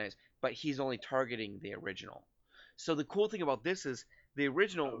recognize. But he's only targeting the original. So the cool thing about this is the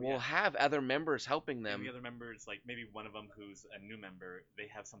original Oh will yeah. have other members helping And the them. other members, like maybe one of them who's a new member, they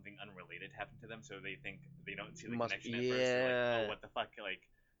have something unrelated happen to them, so they think they don't see the Must connection at first. They're like, "Oh, yeah. what the fuck?" Like,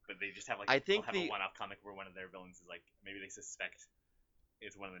 but they just have like I they'll think have a the one-off comic where one of their villains is like maybe they suspect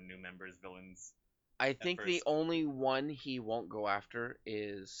it's one of the new members' villains I at think the first. only one he won't go after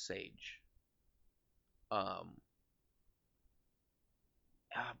is Sage. Um,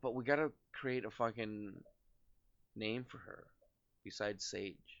 but we gotta create a fucking name for her besides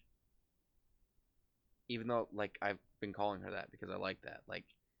Sage. Even though like I've been calling her that because I like that. Like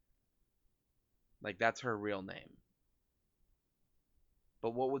that's her real name.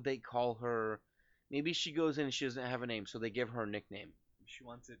 But what would they call her? Maybe she goes in and she doesn't have a name, so they give her a nickname. She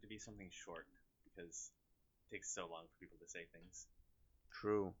wants it to be something short because it takes so long for people to say things.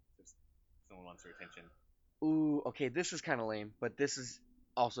 True. Just someone wants her attention. Ooh, okay, this is kind of lame, but this is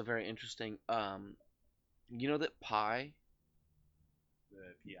also very interesting. You know that pi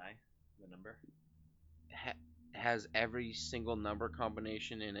The PI, the number. ha- has every single number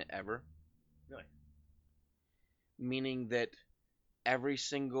combination in it ever, Really? meaning that every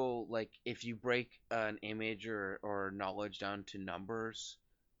single like if you break an image or knowledge down to numbers,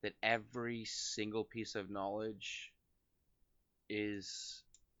 that every single piece of knowledge is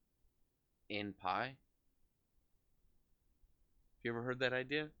in pi. You ever heard that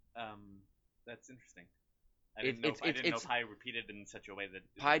idea? That's interesting. I It, didn't know. it's I it's didn't know it's pi repeated in such a way that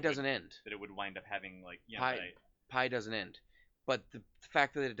pi doesn't end. it would wind up having like but Pi I pi doesn't end. But the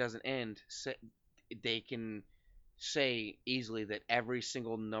fact that it doesn't end, they can say easily that every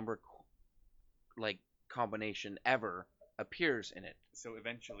single number like combination ever appears in it. so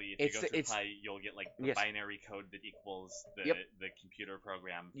eventually if you It's go through it's pi you'll get like the yes, binary code that equals yep, the computer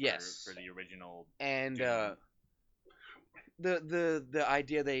program for yes, the original and Doom. the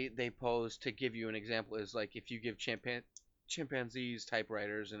idea they pose to give you an example is like if you give chimpanzees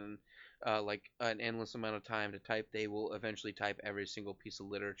typewriters and like an endless amount of time to type, they will eventually type every single piece of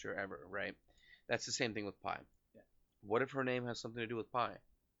literature ever, right? That's the same thing with pi. Yeah. What if her name has something to do with pi?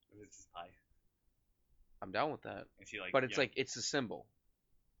 It's just pi. I'm down with that. And she like But it's like it's a symbol.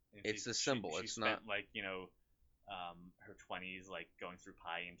 and It's the symbol. she It's spent not. like her 20s like going through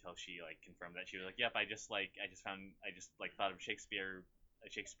pi until she like confirmed that she was like yep I just like thought of Shakespeare a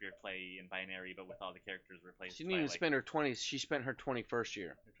Shakespeare play in binary but with all the characters replaced She didn't by even like spend her 20s. She spent her 21st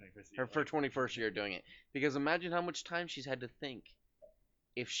year. her 21st year Her 21st year doing it. Because imagine how much time she's had to think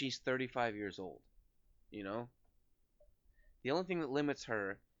if she's 35 years old. You know? The only thing that limits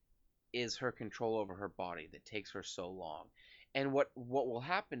her is her control over her body that takes her so long. And what will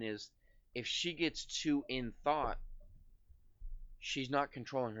happen is if she gets too in thought, she's not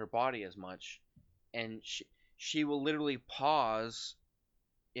controlling her body as much, and she will literally pause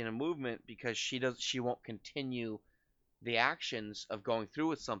in a movement because she won't continue the actions of going through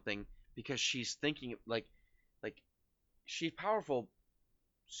with something because she's thinking like she's powerful,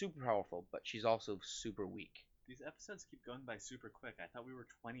 super powerful, but she's also super weak. these episodes keep going by super quick. I thought we were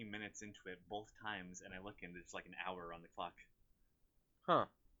 20 minutes into it both times and I look and it's like an hour on the clock. Huh.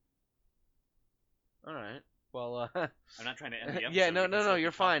 All right. Well, I'm not trying to end the yeah, episode. no, We can no, no, still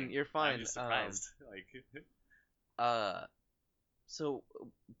you're keep fine. talking. You're I'm fine. just surprised. Like, Uh, so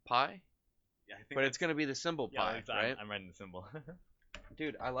pi, yeah, I think but it's that's gonna be the symbol yeah. pi, right? I'm writing the symbol.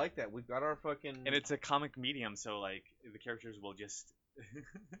 Dude, I like that. We've got our fucking. And it's a comic medium, so like the characters will just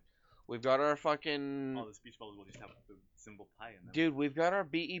We've got our fucking. all the speech bubbles will just have the symbol pi in them. Dude, we've got our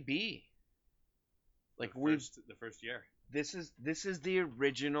B.E.B. Like The first year. This is the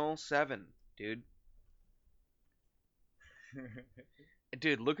original 7, dude.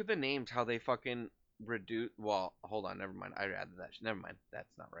 Dude, look at the names. How they fucking reduce. Well, hold on. Never mind. I added that. Never mind.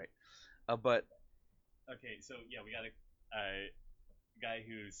 That's not right. But Okay, so yeah, we got a guy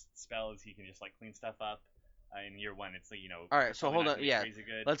whose spells he can just like clean stuff up. In year one, it's like all right. So probably hold not on. gonna be Yeah. crazy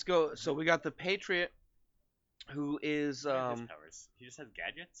good. Let's go. So we got the Patriot, who is What are his powers? He just has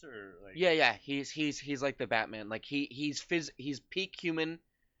gadgets, or like yeah. He's like the Batman. Like he's peak human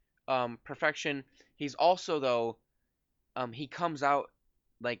perfection. He's also though he comes out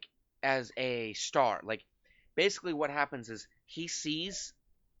like as a star. Like basically what happens is he sees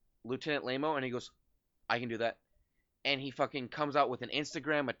Lieutenant Lamo and he goes, I can do that. And he fucking comes out with an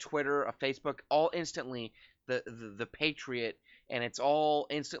Instagram, a Twitter, a Facebook, all instantly the Patriot, and it's all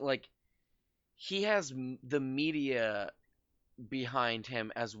instant. Like he has the media behind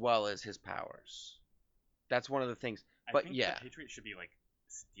him as well as his powers. That's one of the things. I But think the yeah, Patriot should be like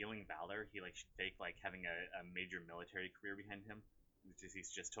stealing valor. He like fake like having a major military career behind him. He's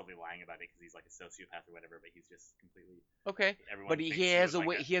just totally lying about it because he's like a sociopath or whatever. But he's just completely. Okay, but Everyone he thinks he has was a like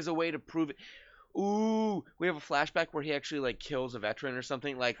way. a. He has a way to prove it. Ooh, we have a flashback where he actually like kills a veteran or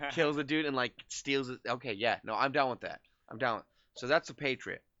something, like kills a dude and like steals it. Okay, yeah, no, I'm down with that. I'm down. So that's a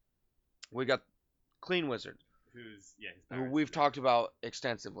Patriot. We got Clean Wizard, Who's his who power is we've super. talked about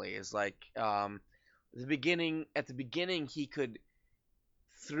extensively. Is like the beginning. At the beginning, he could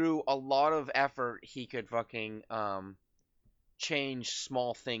through a lot of effort, he could fucking change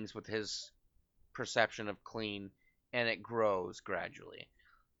small things with his perception of clean, and it grows gradually.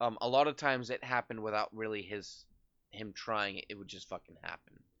 A lot of times it happened without really him trying it. It would just fucking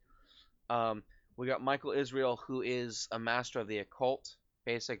happen. We got Michael Israel, who is a master of the occult,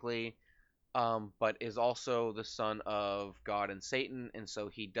 basically, but is also the son of God and Satan, and so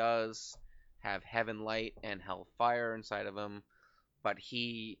he does have heaven light and hell fire inside of him. But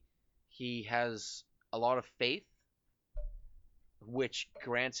he has a lot of faith, which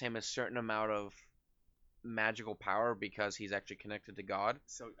grants him a certain amount of magical power because he's actually connected to God.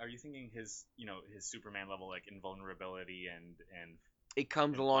 So are you thinking his Superman level like invulnerability It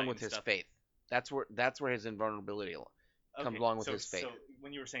comes and along flight with and his stuff? faith. That's where his invulnerability comes Okay, along with so his faith.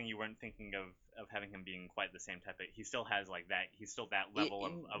 when you were saying you weren't thinking of having him being quite the same type of, he still has like that. He's still that level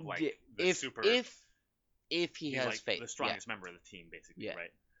of like the If super. if he He's has like faith, the yeah, strongest member of the team, basically, yeah.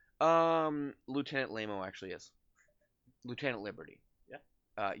 right? Lieutenant Lamo actually is Lieutenant Liberty.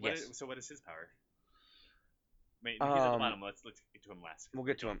 Yeah. Yes. So what is his power? Wait, he's at the Um, bottom. Let's get to him last. 'Cause we'll we're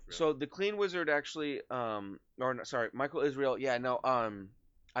get to going him. through. So the Clean Wizard actually, or no, sorry, Michael Israel. Yeah, no,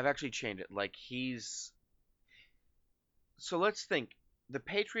 I've actually changed it. Like he's. So let's think. The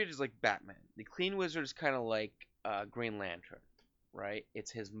Patriot is like Batman. The Clean Wizard is kind of like Green Lantern, right?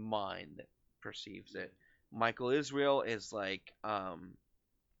 It's his mind that perceives it. Michael Israel is like uh,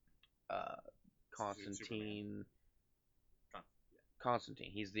 Superman. Constantine. Con-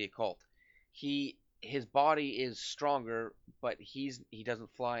 Constantine. He's the occult. His body is stronger, but he doesn't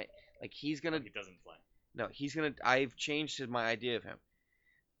fly. Like he's Oh, gonna he doesn't fly. no, he's gonna. I've changed my idea of him.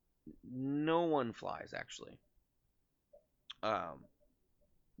 No one flies actually. Um,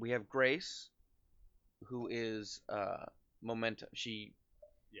 we have Grace, who is momentum. She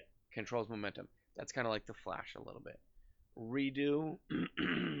Yeah. controls momentum. That's kind of like the Flash a little bit. Redo.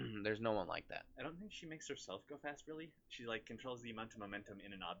 There's no one like that. I don't think she makes herself go fast. Really, she like controls the amount of momentum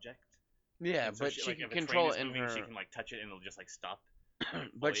in an object, Yeah, and so but she she like can if a train control is it in moving, she her. can like touch it and it'll just like stop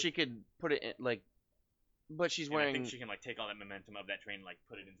But fully. she could put it in like. But she's And I think wearing she can like take all that momentum of that train, and, like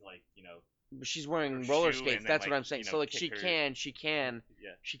put it into like she's her wearing roller shoe, skates. and then That's what like I'm saying. So like kick her.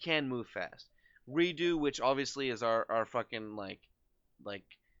 Yeah. she can move fast. Redo, which obviously is our fucking like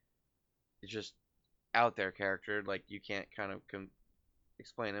just out there character. Like you can't kind of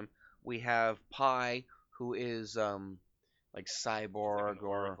explain him. We have Pi, who is like She's like an cyborg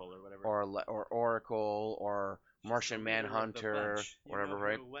oracle or whatever. or Oracle or She's the Martian leader of the Manhunter, bunch. You whatever, know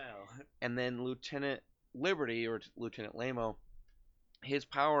right? her well. And then Lieutenant Liberty or Lieutenant Lamo, his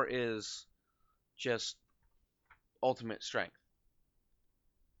power is just ultimate strength.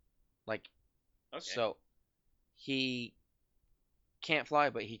 Like Okay. so he can't fly,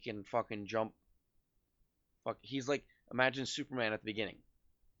 but he can fucking jump. He's like imagine Superman at the beginning.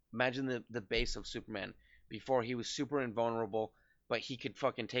 Imagine the base of Superman before he was super invulnerable, but he could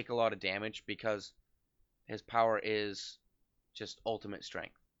fucking take a lot of damage because his power is just ultimate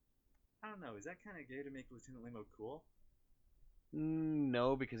strength. I don't know. Is that kind of gay to make Lieutenant Limo cool?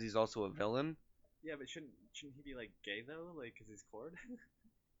 No, because he's also a villain. Yeah, but shouldn't he be like gay though? Like, cause he's Cord.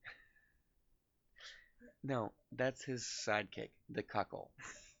 No, that's his sidekick, the cuckle.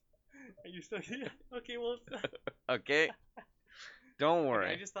 Are you still? Okay, well. Okay, don't Okay, I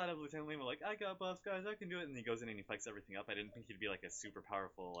worry. just thought of Lieutenant Limo like I got buffs, guys. I can do it, and he goes in and he fucks everything up. I didn't think he'd be like a super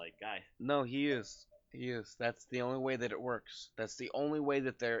powerful like guy. No, he is. He is. That's the only way that it works. That's the only way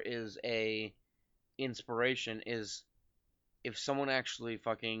that there is a inspiration is if someone actually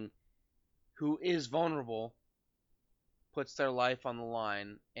fucking who is vulnerable puts their life on the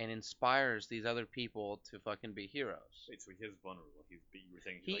line and inspires these other people to fucking be heroes. Wait, so he is vulnerable. You were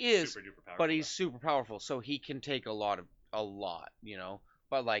saying he's He like is, super duper but powerful he's though. super powerful, so he can take a lot, you know.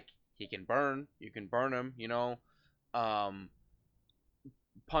 But like he can burn, you can burn him, you know. Um,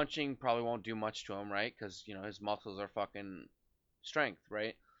 punching probably won't do much to him, right? Because you know his muscles are fucking strength,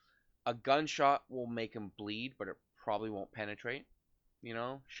 right? A gunshot will make him bleed, but it probably won't penetrate, you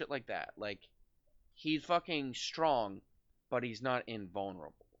know, shit like that. Like he's fucking strong, but he's not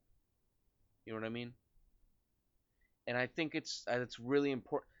invulnerable. You know what I mean? And I think it's really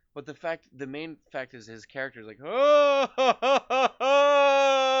important. But the main fact is his character is like, oh, ha, ha, ha,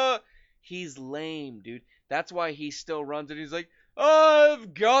 ha. He's lame, dude. That's why he still runs and he's like,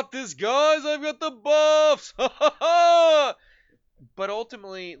 I've got this, guys. I've got the buffs. Ha, ha, ha. But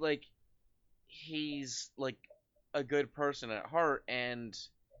ultimately, like, he's like a good person at heart, and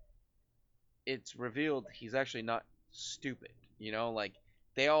it's revealed he's actually not stupid. Like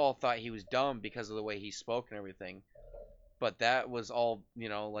they all thought he was dumb because of the way he spoke and everything, but that was all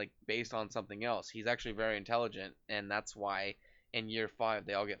like based on something else. He's actually very intelligent, and that's why in year 5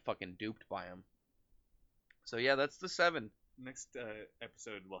 they all get fucking duped by him. So yeah, that's the 7. Next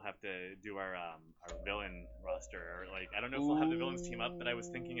episode, we'll have to do our villain roster. Or like, I don't know if we'll have the villains team up, but I was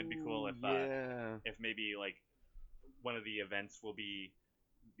thinking it'd be cool Ooh, yeah. if maybe like one of the events will be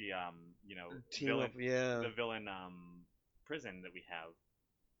the Team up, yeah. the villain prison that we have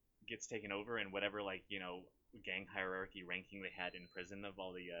gets taken over, and whatever like gang hierarchy ranking they had in prison of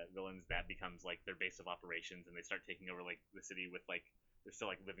all the villains, that becomes like their base of operations, and they start taking over like the city with like they're still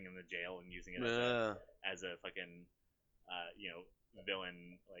like living in the jail and using it Yeah. as a fucking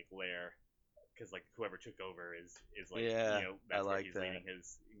villain like lair, because like whoever took over is like Yeah, I that's where like he's that. leading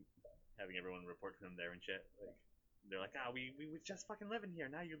his having everyone report to him there and shit. Like they're like, we was just fucking living here.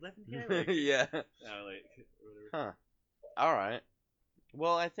 Now you're living here. Like, Yeah. like whatever. Huh. All right.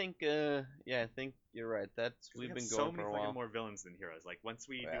 Well, I think yeah, I think you're right. That's 'Cause we we've have been so going many for a fucking while. more villains than heroes. Like once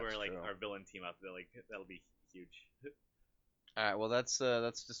we do That's true. our villain team up, that'll be huge. All right, well that's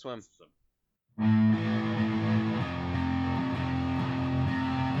to swim.